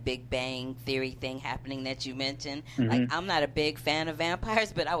with that Big Bang Theory thing happening that you mentioned. Like, I'm not a big fan of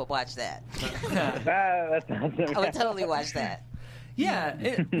vampires, but I would watch that. That's awesome. I would totally watch that. Yeah,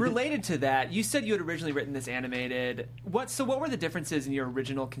 related to that, you said you had originally written this animated. What were the differences in your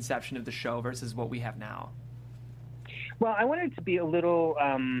original conception of the show versus what we have now? Well, I wanted it to be a little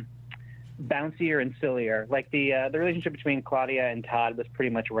bouncier and sillier. Like the relationship between Claudia and Todd was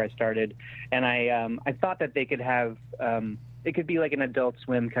pretty much where I started, and I thought that they could have it could be like an Adult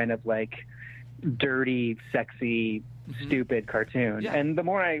Swim kind of like dirty, sexy, stupid cartoon. Yeah. And the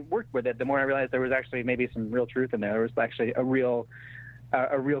more I worked with it, the more I realized there was actually maybe some real truth in there. There was actually a real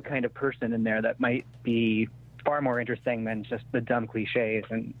kind of person in there that might be far more interesting than just the dumb cliches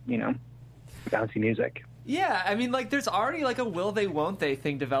and bouncy music. Yeah, I mean, like, there's already like a will they, won't they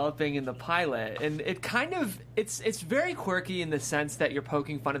thing developing in the pilot, and it kind of it's very quirky in the sense that you're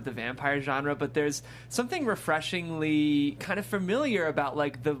poking fun at the vampire genre, but there's something refreshingly kind of familiar about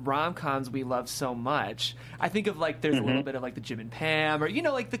like the rom-coms we love so much. I think of like there's a little bit of like the Jim and Pam, or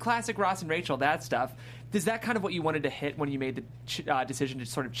like the classic Ross and Rachel, that stuff. Is that kind of what you wanted to hit when you made the decision to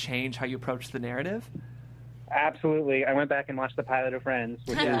sort of change how you approach the narrative? Absolutely. I went back and watched the pilot of Friends,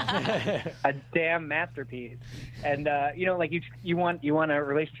 which is a damn masterpiece. And like you want a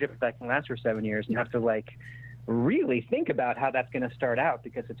relationship that can last for 7 years, and you have to like really think about how that's going to start out,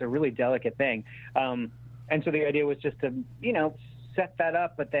 because it's a really delicate thing. And so the idea was just to set that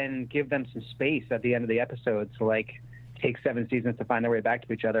up, but then give them some space at the end of the episode to like take 7 seasons to find their way back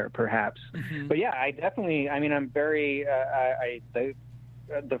to each other, perhaps. But yeah, I definitely. I mean, I'm very.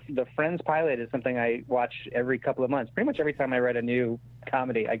 The Friends pilot is something I watch every couple of months. Pretty much every time I write a new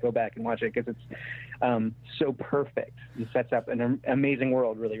comedy, I go back and watch it, because it's so perfect and sets up an amazing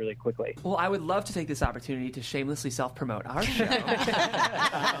world really, really quickly. Well, I would love to take this opportunity to shamelessly self-promote our show.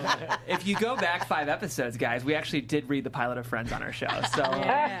 If you go back 5 episodes, guys, we actually did read the pilot of Friends on our show, so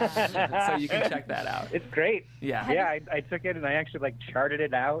so you can check that out. It's great. Yeah. I took it and I actually like charted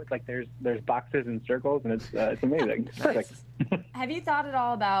it out. Like there's boxes and circles, and it's amazing. It's perfect. Have you thought at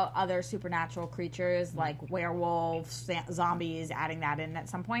all about other supernatural creatures like werewolves, zombies, adding that in at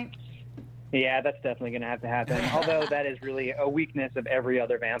some point? Yeah, that's definitely going to have to happen. Although that is really a weakness of every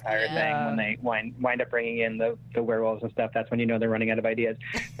other vampire thing. When they wind up bringing in the werewolves and stuff, that's when they're running out of ideas.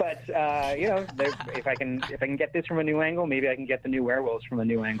 But if I can get this from a new angle, maybe I can get the new werewolves from a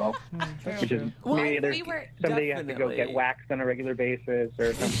new angle. Which is maybe somebody has to go get waxed on a regular basis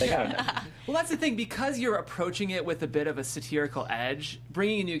or something. I don't know. Well, that's the thing, because you're approaching it with a bit of a satirical edge.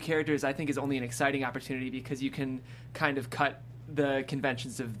 Bringing in new characters, I think, is only an exciting opportunity, because you can kind of cut the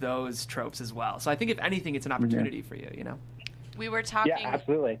conventions of those tropes as well. So I think, if anything, it's an opportunity for you. We were talking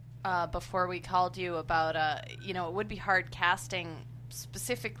absolutely. Before we called you about it would be hard casting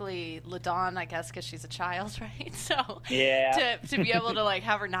specifically LaDawn, I guess, because she's a child, right? So to be able to like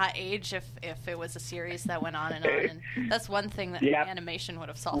have her not age if it was a series that went on, and that's one thing that animation would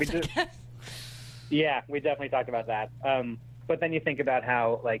have solved. I guess. Yeah, we definitely talked about that. But then you think about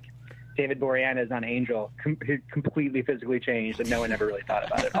how like David Boreanaz on Angel completely physically changed, and no one ever really thought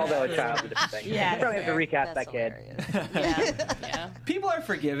about it. Although a child's a different thing. Yeah, you probably have to recast that kid. Yeah. People are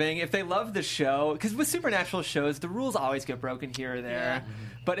forgiving if they love the show, because with supernatural shows, the rules always get broken here or there. Yeah.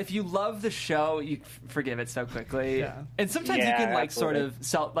 But if you love the show, you forgive it so quickly. Yeah. And sometimes you can like absolutely.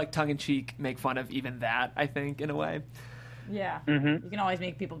 sort of tongue-in-cheek make fun of even that, I think, in a way. Yeah. You can always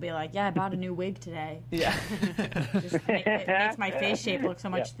make people be like, yeah, I bought a new wig today. Yeah. It makes my face shape look so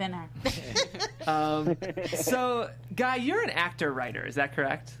much thinner. So, Guy, you're an actor-writer, is that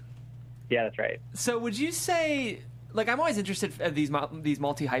correct? Yeah, that's right. So would you say, like, I'm always interested in these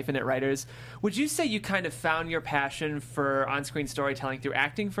multi-hyphenate writers, would you say you kind of found your passion for on-screen storytelling through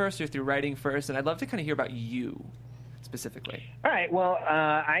acting first or through writing first? And I'd love to kind of hear about you specifically. All right. Well,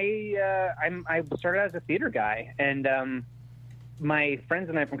 I started as a theater guy, and my friends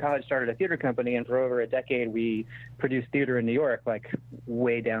and I from college started a theater company, and for over a decade we produced theater in New York, like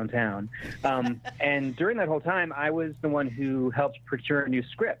way downtown. And during that whole time, I was the one who helped procure new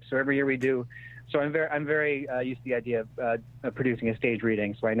scripts. So every year we do. So I'm very used to the idea of producing a stage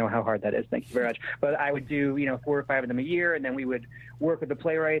reading, so I know how hard that is. Thank you very much. But I would do 4 or 5 of them a year, and then we would work with the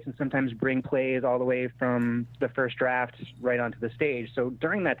playwrights and sometimes bring plays all the way from the first draft right onto the stage. So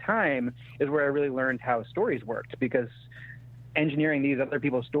during that time is where I really learned how stories worked, because engineering these other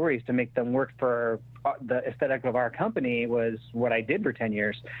people's stories to make them work for the aesthetic of our company was what I did for 10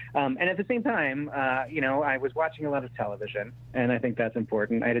 years. And at the same time, I was watching a lot of television, and I think that's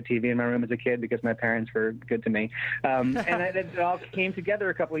important. I had a TV in my room as a kid because my parents were good to me. And it all came together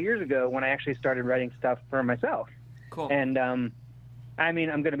a couple of years ago when I actually started writing stuff for myself. Cool. And, I'm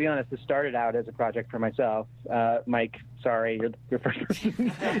going to be honest, this started out as a project for myself. Mike, sorry, you're the first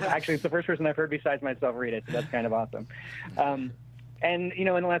person. Actually, it's the first person I've heard besides myself read it, so that's kind of awesome. And, in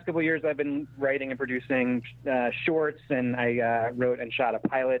the last couple of years, I've been writing and producing shorts, and I wrote and shot a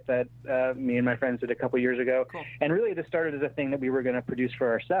pilot that me and my friends did a couple of years ago. Cool. And really, this started as a thing that we were going to produce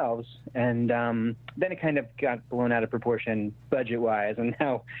for ourselves, and then it kind of got blown out of proportion budget-wise, and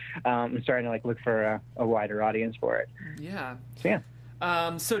now I'm starting to look for a wider audience for it. Yeah. So, yeah.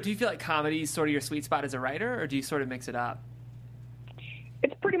 So do you feel like comedy is sort of your sweet spot as a writer, or do you sort of mix it up?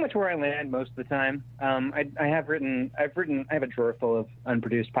 It's pretty much where I land most of the time. I have a drawer full of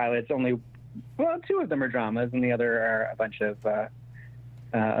unproduced pilots. Only, 2 of them are dramas, and the other are a bunch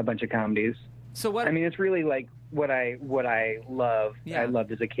of comedies. So what? I mean, it's really like what I love. Yeah. I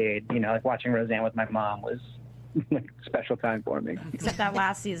loved as a kid. You know, like watching Roseanne with my mom was like a special time for me. Except that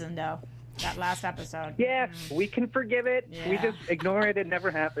last season, though. That last episode. Yeah, we can forgive it. We Yeah. just ignore it. It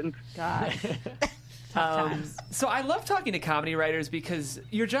never happened. God. Times. So I love talking to comedy writers because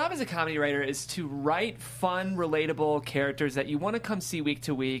your job as a comedy writer is to write fun, relatable characters that you want to come see week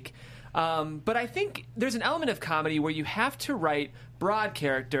to week. But I think there's an element of comedy where you have to write broad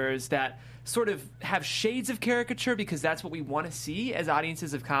characters that sort of have shades of caricature because that's what we want to see as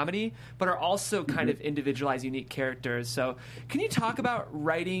audiences of comedy, but are also kind of individualized, unique characters. So can you talk about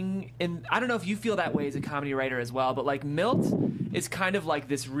writing, and I don't know if you feel that way as a comedy writer as well, but like Milt is kind of like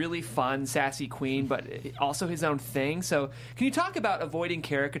this really fun, sassy queen, but also his own thing. So can you talk about avoiding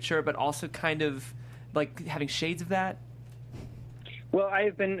caricature, but also kind of like having shades of that? Well,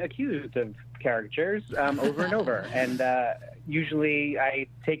 I've been accused of caricatures over and over, and usually I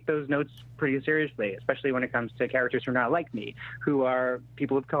take those notes pretty seriously, especially when it comes to characters who are not like me, who are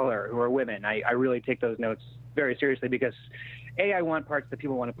people of color, who are women. I really take those notes very seriously because, A, I want parts that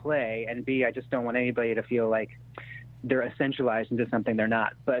people want to play, and B, I just don't want anybody to feel like they're essentialized into something they're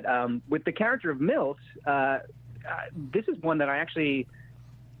not. But with the character of Milt, this is one that I actually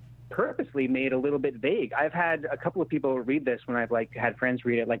purposely made a little bit vague. I've had a couple of people read this when I've like had friends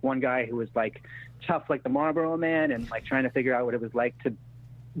read it, like one guy who was like tough like the Marlboro Man and like trying to figure out what it was like to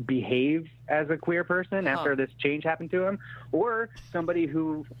behave as a queer person after this change happened to him, or somebody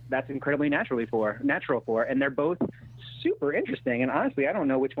who that's incredibly natural for, and they're both super interesting, and honestly I don't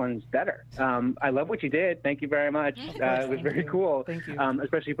know which one's better. I love what you did, thank you very much. It was very cool. Thank you.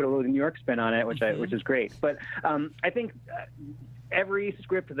 Especially put a little New York spin on it, which is great. But I think every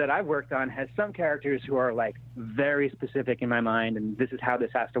script that I've worked on has some characters who are like very specific in my mind, and this is how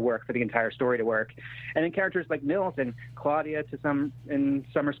this has to work for the entire story to work. And then characters like Milt and Claudia in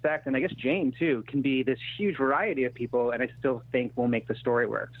some respect, and I guess Jane too, can be this huge variety of people, and I still think will make the story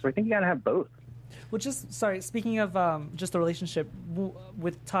work. So I think you gotta have both. Well, speaking of just the relationship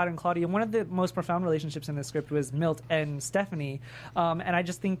with Todd and Claudia, one of the most profound relationships in the script was Milt and Stephanie. And I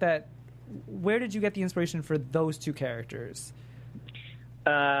just think that, where did you get the inspiration for those two characters?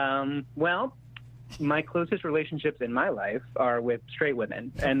 Well, my closest relationships in my life are with straight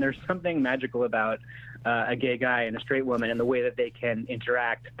women, and there's something magical about a gay guy and a straight woman and the way that they can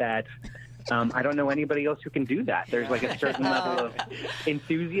interact that I don't know anybody else who can do that. There's like a certain level of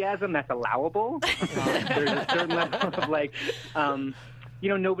enthusiasm that's allowable. There's a certain level of like,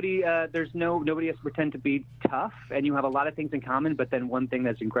 nobody has to pretend to be tough, and you have a lot of things in common, but then one thing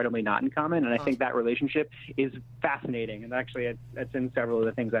that's incredibly not in common. And I think that relationship is fascinating. And actually, it's in several of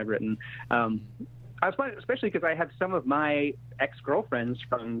the things I've written. Especially because I have some of my ex-girlfriends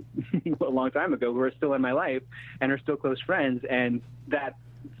from a long time ago who are still in my life and are still close friends, and that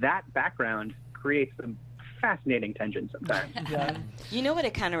background creates some fascinating tension sometimes. Yeah. You know what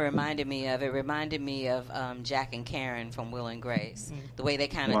it kind of reminded me of? It reminded me of Jack and Karen from Will and Grace. The way they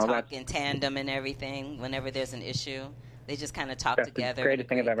kind of talk in tandem and everything whenever there's an issue. They just kind of talk together. That's the greatest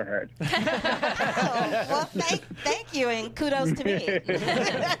thing I've ever heard. Well, thank you, and kudos to me.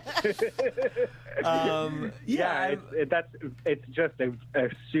 It's just a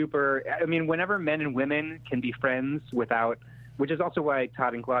super. I mean, whenever men and women can be friends without, which is also why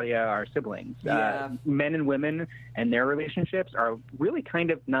Todd and Claudia are siblings. Men and women and their relationships are really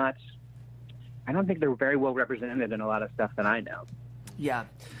kind of not. I don't think they're very well represented in a lot of stuff that I know. Yeah.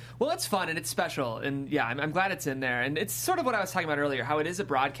 Well, it's fun and it's special, and yeah, I'm glad it's in there. And it's sort of what I was talking about earlier, how it is a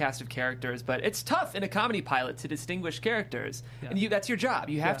broadcast of characters, but it's tough in a comedy pilot to distinguish characters, and that's your job.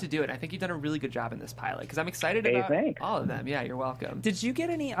 You have to do it. I think you've done a really good job in this pilot, because I'm excited about all of them. Yeah, you're welcome. Did you get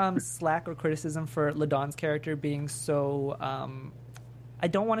any slack or criticism for LaDawn's character being so... I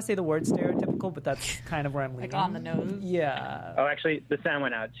don't want to say the word stereotypical, but that's kind of where I'm leaning. Like on the nose? Yeah. Oh, actually, the sound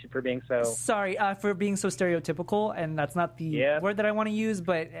went out for being so... Sorry, for being so stereotypical, and that's not the word that I want to use,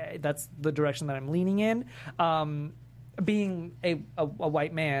 but that's the direction that I'm leaning in. Being a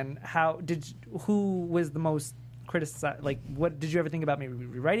white man, who was the most criticized? Like, what did you ever think about maybe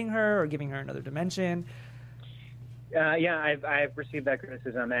rewriting her or giving her another dimension? I've received that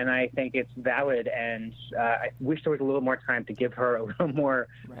criticism, and I think it's valid, and I wish there was a little more time to give her a little more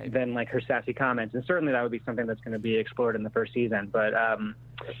than like her sassy comments, and certainly that would be something that's going to be explored in the first season. But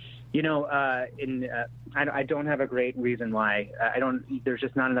I don't have a great reason why. There's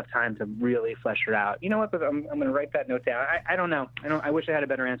just not enough time to really flesh her out. You know what? But I'm going to write that note down. I don't know. I wish I had a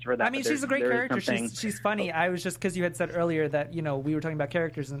better answer for that. I mean, she's a great character. She's funny. I was just, because you had said earlier that we were talking about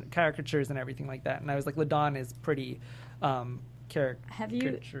characters and caricatures and everything like that, and I was like, LaDawn is pretty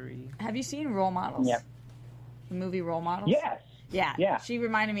caricature-y. Have you seen Role Models? Yeah. The movie Role Models? Yes. Yeah. She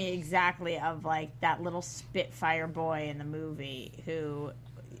reminded me exactly of like that little Spitfire boy in the movie who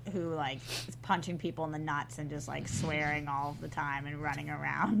like is punching people in the nuts and just like swearing all the time and running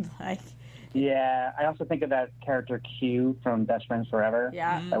around like. Yeah, I also think of that character Q from Best Friends Forever.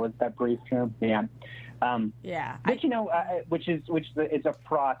 Yeah, that was that brief term. Yeah. Which it's a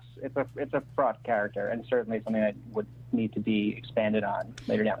fraught character, and certainly something that would need to be expanded on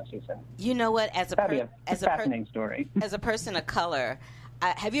later down the season. You know what? As a fascinating story. As a person of color,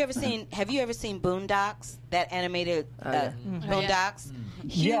 have you ever seen Boondocks? That animated Boondocks.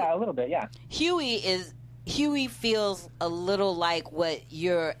 Yeah, a little bit. Yeah. Huey feels a little like what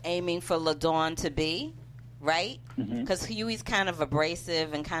you're aiming for LaDawn to be. Right? Because Huey's kind of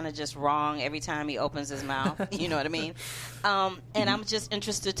abrasive and kind of just wrong every time he opens his mouth. You know what I mean? And I'm just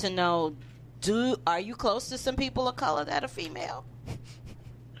interested to know, are you close to some people of color that are female?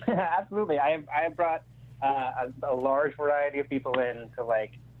 Absolutely. I have brought a large variety of people in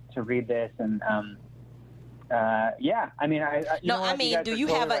to read this, and I mean, do you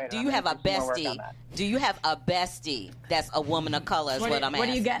have a bestie? Do you have a bestie that's a woman of color? Is what I'm asking. What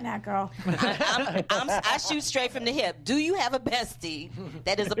are you getting at, girl? I shoot straight from the hip. Do you have a bestie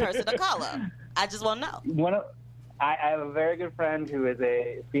that is a person of color? I just want to know. I have a very good friend who is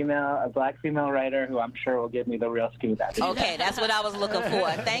a black female writer who I'm sure will give me the real scoop. Okay, that's what I was looking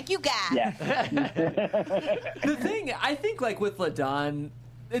for. Thank you, guys. Yeah. The thing I think, like with LaDawn.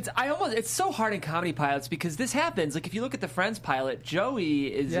 It's so hard in comedy pilots because this happens. Like if you look at the Friends pilot, Joey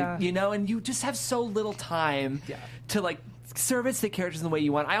is, and you just have so little time to like service the characters in the way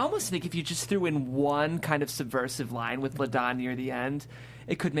you want. I almost think if you just threw in one kind of subversive line with LaDawn near the end,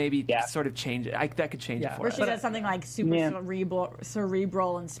 it could maybe sort of change it. That could change it for Where us. she says something like super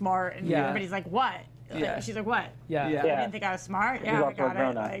cerebral and smart, and everybody's like, what? She's like, what? Yeah. You didn't think I was smart? Yeah, I got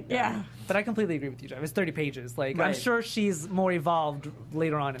it. Like, But I completely agree with you, Jeff. It's 30 pages. Like, I'm sure she's more evolved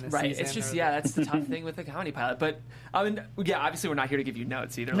later on in the season. Right. It's just, that's the tough thing with the comedy pilot. But, I mean, obviously we're not here to give you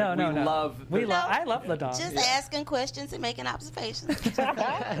notes either. No, I love LaDawn. Just asking questions and making observations.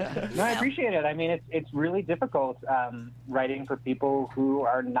 No, I appreciate it. I mean, it's really difficult writing for people who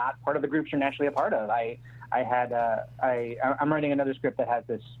are not part of the groups you're naturally a part of. I'm writing another script that has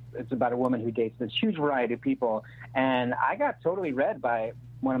this. It's about a woman who dates this huge variety of people, and I got totally read by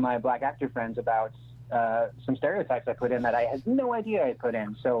one of my black actor friends about some stereotypes I put in that I had no idea I put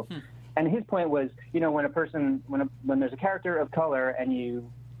in. So, and his point was, when there's a character of color and you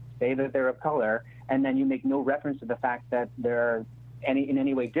say that they're of color, and then you make no reference to the fact that they're in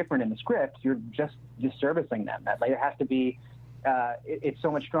any way different in the script, you're just disservicing them. That there has to be. It's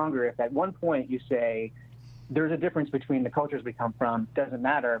so much stronger if at one point you say, there's a difference between the cultures we come from. Doesn't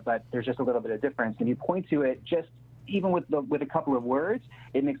matter, but there's just a little bit of difference. And you point to it just even with a couple of words,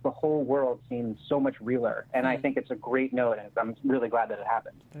 it makes the whole world seem so much realer. And I think it's a great note, and I'm really glad that it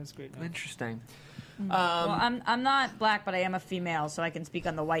happened. That's great. Interesting. Well, I'm not black, but I am a female, so I can speak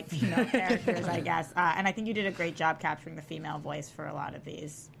on the white female characters, I guess. And I think you did a great job capturing the female voice for a lot of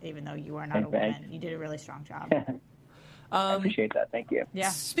these, even though you are not a woman. You did a really strong job. I appreciate that. Thank you. Yeah.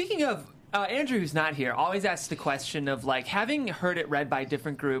 Speaking of Andrew, who's not here, always asks the question of, like, having heard it read by a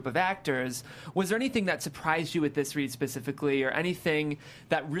different group of actors, was there anything that surprised you with this read specifically, or anything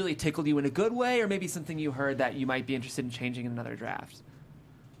that really tickled you in a good way, or maybe something you heard that you might be interested in changing in another draft?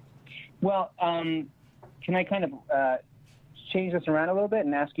 Well, can I kind of change this around a little bit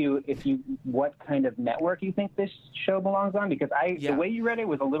and ask you what kind of network you think this show belongs on? Because the way you read it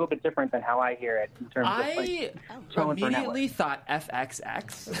was a little bit different than how I hear it in terms of like tone for network. I immediately thought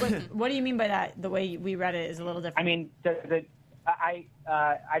FXX. What do you mean by that? The way we read it is a little different. I mean, I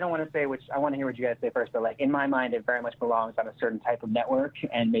don't want to say which. I want to hear what you guys say first. But like in my mind, it very much belongs on a certain type of network,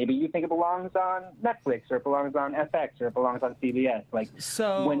 and maybe you think it belongs on Netflix, or it belongs on FX, or it belongs on CBS. Like,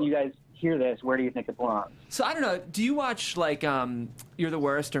 so when you guys hear this, where do you think it belongs? So I don't know. Do you watch like You're the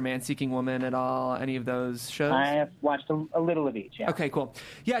Worst or Man Seeking Woman at all? Any of those shows? I have watched a little of each. Yeah. Okay, cool.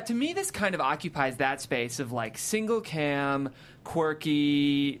 Yeah, to me, this kind of occupies that space of like single cam,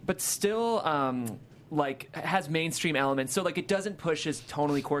 quirky, but still like has mainstream elements. So like it doesn't push as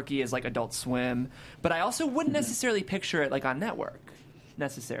tonally quirky as like Adult Swim, but I also wouldn't necessarily picture it like on network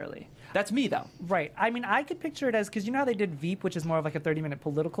necessarily. That's me, though. Right. I mean, I could picture it as, because you know how they did Veep, which is more of like a 30-minute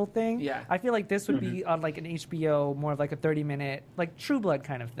political thing? Yeah. I feel like this would be on like an HBO, more of like a 30-minute, like True Blood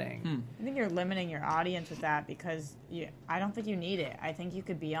kind of thing. I think you're limiting your audience with that because I don't think you need it. I think you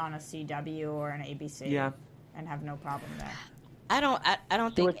could be on a CW or an ABC and have no problem there. I don't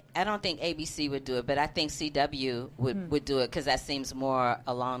think ABC would do it, but I think CW would do it because that seems more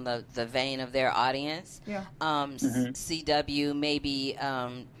along the vein of their audience. Yeah. CW, maybe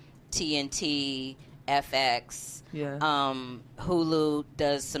TNT, FX. Yeah. Hulu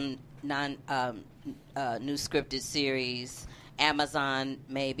does some new scripted series. Amazon,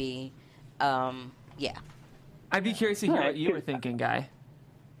 maybe. Yeah. I'd be curious to hear what you were thinking, Guy.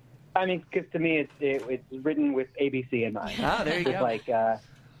 I mean, because to me, it's written with ABC in mind. Oh, there you go. Like,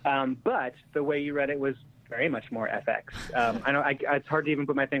 but the way you read it was very much more FX. I know it's hard to even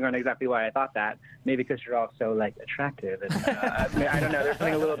put my finger on exactly why I thought that. Maybe because you're all so like attractive, and I don't know. There's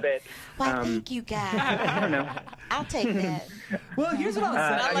something a little bit. Why, thank you, guys. I don't know. I'll take that. Well, here's what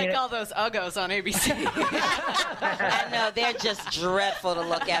I'll say. Not like all those uggos on ABC. I know they're just dreadful to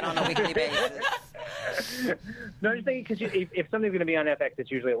look at on a weekly basis. No, I'm just thinking because if something's going to be on FX,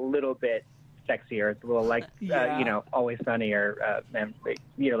 it's usually a little bit sexier. It's a little like Always Sunny, or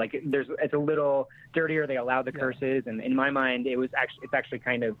like it's a little dirtier. They allow the curses, and in my mind, it's actually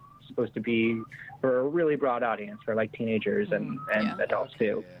kind of supposed to be for a really broad audience, for like teenagers and adults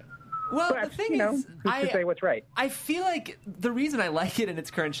too. Well, but, the thing is, who's to say what's right? I feel like the reason I like it in its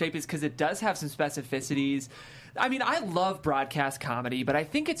current shape is because it does have some specificities. I mean, I love broadcast comedy, but I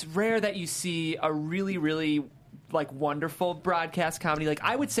think it's rare that you see a really, really like wonderful broadcast comedy. Like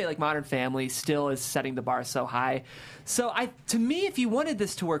I would say, like Modern Family still is setting the bar so high. So to me, if you wanted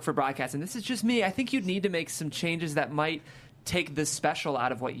this to work for broadcast, and this is just me, I think you'd need to make some changes that might take the special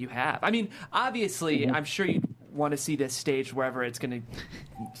out of what you have. I mean, obviously, I'm sure you want to see this staged wherever it's going to.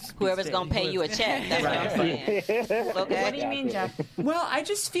 Whoever's going to pay you a check. That's what I'm saying. Okay. What do you mean, Jeff? Well, I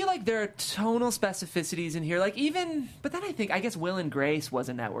just feel like there are tonal specificities in here. Like but then I guess Will and Grace was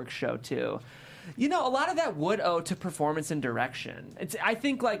a network show too. You know, a lot of that would owe to performance and direction. I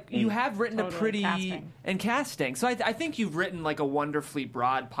think, like, you have written a pretty... casting. So I think you've written, like, a wonderfully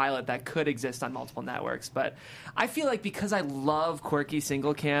broad pilot that could exist on multiple networks. But I feel like because I love quirky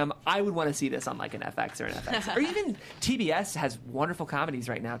single cam, I would want to see this on, like, an FX or an FX. Or even TBS has wonderful comedies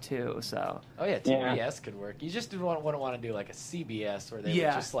right now, too, so... Oh, yeah, TBS could work. You just wouldn't want to do, like, a CBS where they would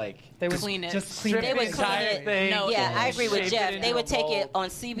just, like... They would clean it. just clean They would it. clean it. thing. Yeah, I agree with Shape Jeff. it They would into a take it mold. on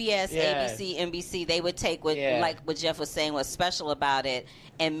CBS, ABC, NBC. They would take what Jeff was saying was special about it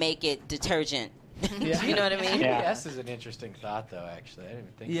and make it detergent. You know what I mean? TBS is an interesting thought, though, actually. I didn't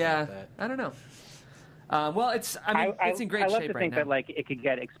even think about that. I don't know. Well, it's in great shape right now. I love to think that like it could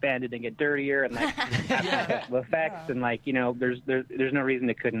get expanded and get dirtier and like have effects and like there's no reason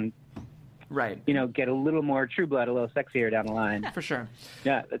it couldn't get a little more True Blood, a little sexier down the line. For sure.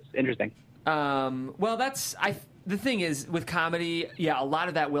 Yeah, that's interesting. Well, the thing is, with comedy, a lot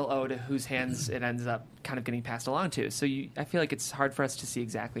of that will owe to whose hands it ends up kind of getting passed along to. So I feel like it's hard for us to see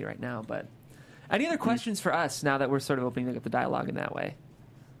exactly right now. But any other questions for us now that we're sort of opening up the dialogue in that way?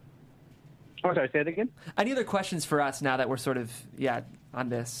 Oh, sorry, say that again? Any other questions for us now that we're sort of, on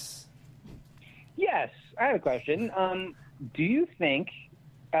this? Yes, I have a question. Do you think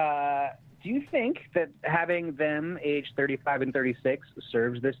that having them age 35 and 36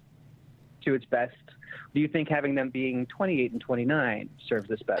 serves this to its best? Do you think having them being 28 and 29 serves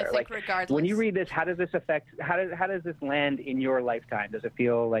this better? I think regardless. When you read this, how does this affect? How does this land in your lifetime? Does it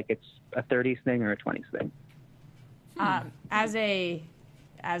feel like it's a 30s thing or a 20s thing? As a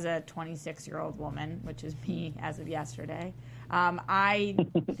 26-year-old woman, which is me as of yesterday, I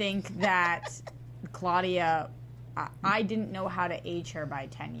think that Claudia, I didn't know how to age her by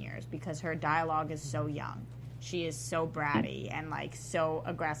 10 years because her dialogue is so young. She is so bratty and like so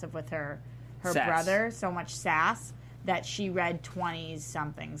aggressive with her brother, so much sass that she read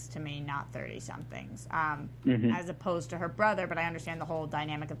 20-somethings to me, not 30-somethings, as opposed to her brother. But I understand the whole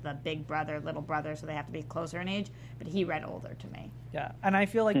dynamic of the big brother, little brother, so they have to be closer in age. But he read older to me. Yeah, and I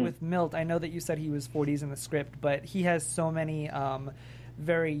feel like with Milt, I know that you said he was 40s in the script, but he has so many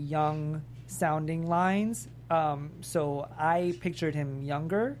very young-sounding lines. So I pictured him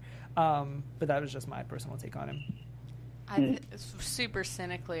younger, but that was just my personal take on him. Super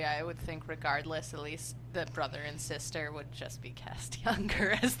cynically, I would think regardless, at least the brother and sister would just be cast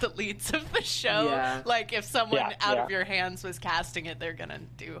younger as the leads of the show. Yeah. Like, if someone out of your hands was casting it, they're going to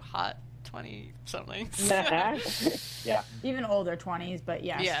do hot 20-somethings. Yeah. Even older 20s, but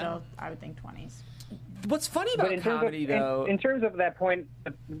still, I would think 20s. What's funny about comedy, though... In terms of that point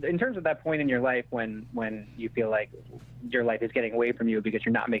in your life when you feel like your life is getting away from you because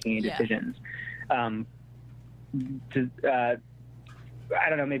you're not making any decisions... I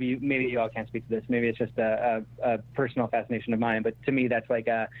don't know. Maybe you all can't speak to this. Maybe it's just a personal fascination of mine. But to me, that's like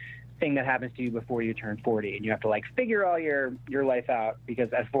a thing that happens to you before you turn 40, and you have to like figure all your life out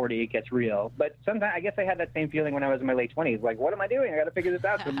because at 40 it gets real. But sometimes I guess I had that same feeling when I was in my late 20s. Like, what am I doing? I got to figure this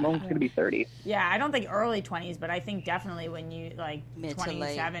out. The moment's going to be 30. Yeah, I don't think early 20s, but I think definitely when you like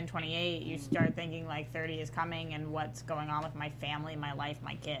 27, 28, you start thinking like 30 is coming and what's going on with my family, my life,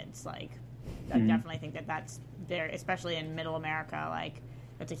 my kids. Like. I definitely think that's very, especially in Middle America, like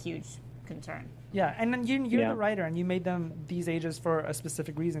that's a huge concern. Yeah, and then you're the writer, and you made them these ages for a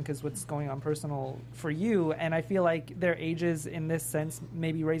specific reason because what's going on personal for you. And I feel like their ages, in this sense,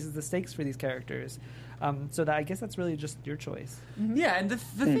 maybe raises the stakes for these characters. So that I guess that's really just your choice. Yeah, and the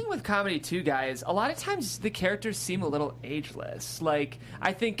thing with comedy too, guys, a lot of times the characters seem a little ageless. Like,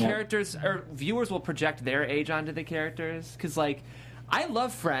 I think characters or viewers will project their age onto the characters because, like, I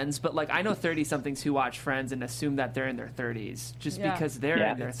love Friends, but like I know 30-somethings who watch Friends and assume that they're in their 30s just because they're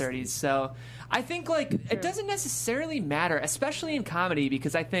in their 30s. So I think like it doesn't necessarily matter, especially in comedy,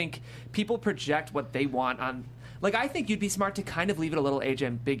 because I think people project what they want on. Like, I think you'd be smart to kind of leave it a little age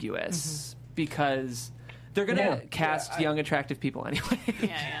ambiguous because they're gonna cast young, attractive people anyway.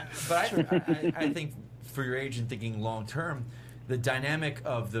 But I think for your age and thinking long term, the dynamic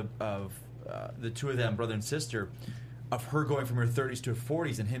of the two of them, brother and sister, of her going from her 30s to her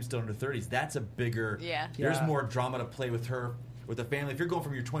 40s and him still in her 30s, that's a bigger... There's more drama to play with her, with the family. If you're going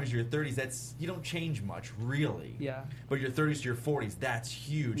from your 20s to your 30s, you don't change much, really. Yeah. But your 30s to your 40s, that's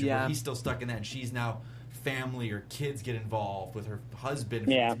huge. Yeah. He's still stuck in that, and she's now... family or kids get involved with her husband.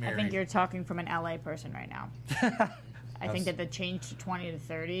 Yeah. If he's married. I think you're talking from an LA person right now. I think that the change to 20 to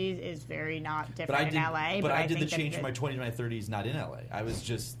 30s is very not different in LA. But I did the change from my 20s to my 30s not in LA. I was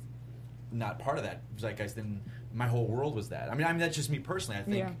just not part of that zeitgeist. Then my whole world was that. I mean that's just me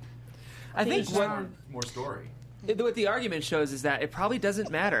personally. I think what more story. What the argument shows is that it probably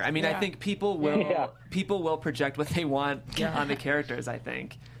doesn't matter. I mean, I think people will project what they want on the characters. I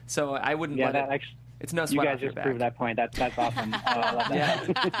think so. I wouldn't. It's no sweat. You guys just proved that point. That's awesome. I love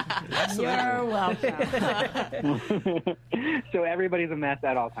that. You're welcome. So everybody's a mess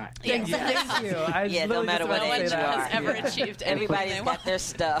at all times. Thank you. No matter what age you are. has ever achieved anything Everybody's they got want. their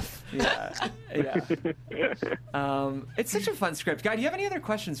stuff. It's such a fun script. Guy, do you have any other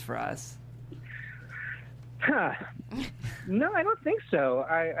questions for us? No, I don't think so.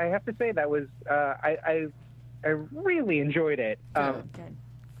 I have to say that was I really enjoyed it. Good.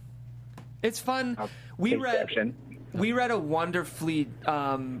 It's fun. We read a wonderfully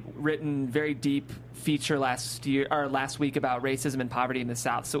written, very deep feature last week about racism and poverty in the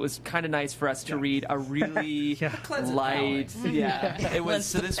South. So it was kind of nice for us to read a really light. It was.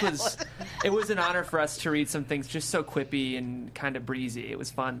 So this was. It was an honor for us to read some things just so quippy and kind of breezy. It was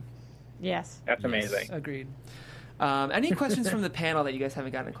fun. Yes, that's amazing. Agreed. Any questions from the panel that you guys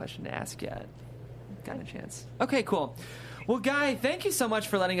haven't gotten a question to ask yet? Gotten a chance. Okay, cool. Well, Guy, thank you so much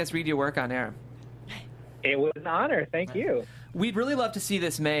for letting us read your work on air. It was an honor. Thank you. We'd really love to see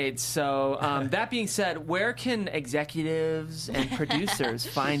this made. So, that being said, where can executives and producers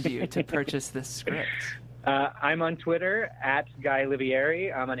find you to purchase this script? I'm on Twitter at Guy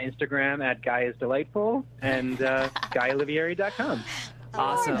Oliveri. I'm on Instagram at Guy is Delightful and GuyOliveri.com.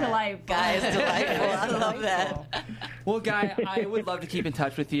 Awesome. Delightful. Guy is delightful. I love that. Well, Guy, I would love to keep in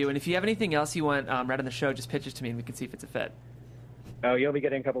touch with you. And if you have anything else you want read on the show, just pitch it to me and we can see if it's a fit. Oh, you'll be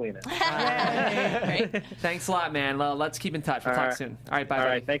getting a couple emails. Great. Thanks a lot, man. Well, let's keep in touch. We'll talk soon. All right, bye. All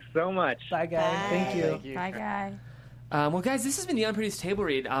right, thanks so much. Bye, Guy. Thank you. Bye, Guy. Well, guys, this has been the Unproduced Table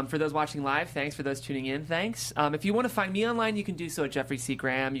Read. For those watching live, thanks. For those tuning in, thanks. If you want to find me online, you can do so at Jeffrey C.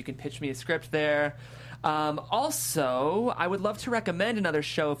 Graham. You can pitch me a script there. Also, I would love to recommend another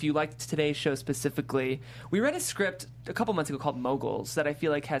show if you liked today's show specifically. We read a script a couple months ago called Moguls that I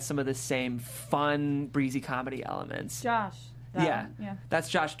feel like has some of the same fun, breezy comedy elements. Josh. Yeah, that's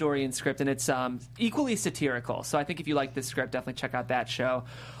Josh Dorian's script, and it's equally satirical. So I think if you like this script, definitely check out that show.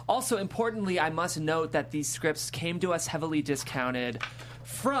 Also, importantly, I must note that these scripts came to us heavily discounted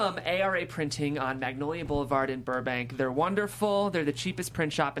from ARA Printing on Magnolia Boulevard in Burbank. They're wonderful. They're the cheapest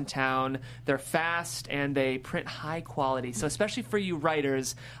print shop in town. They're fast, and they print high quality. So especially for you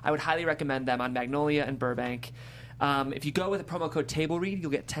writers, I would highly recommend them on Magnolia and Burbank. If you go with the promo code TableRead,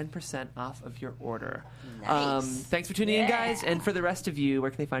 you'll get 10% off of your order. Nice. Thanks for tuning in, guys. And for the rest of you, where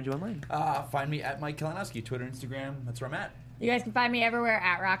can they find you online? Find me at Mike Kalinowski, Twitter, Instagram. That's where I'm at. You guys can find me everywhere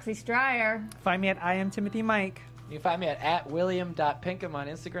at Roxy Stryer. Find me at I Am Timothy Mike. You can find me at William.Pinkham on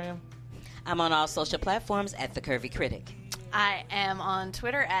Instagram. I'm on all social platforms at The Curvy Critic. I am on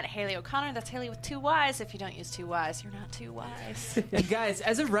Twitter at Haley O'Connor. That's Haley with 2 Y's. If you don't use 2 Y's, you're not 2 Y's. And guys,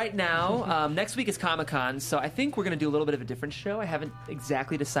 as of right now, next week is Comic-Con, so I think we're going to do a little bit of a different show. I haven't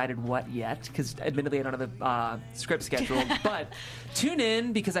exactly decided what yet, because admittedly I don't have a script scheduled. But tune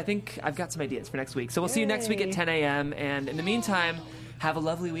in, because I think I've got some ideas for next week. So we'll see you next week at 10 a.m. And in the meantime, have a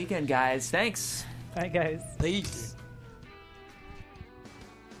lovely weekend, guys. Thanks. Bye, guys. Peace.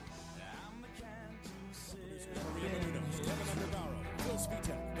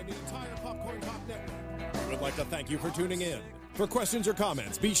 We'd like to thank you for tuning in. For questions or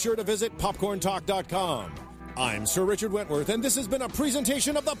comments, be sure to visit popcorntalk.com. I'm Sir Richard Wentworth, and this has been a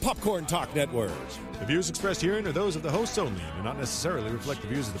presentation of the Popcorn Talk Network. The views expressed herein are those of the hosts only and do not necessarily reflect the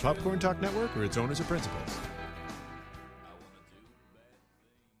views of the Popcorn Talk Network or its owners or principals.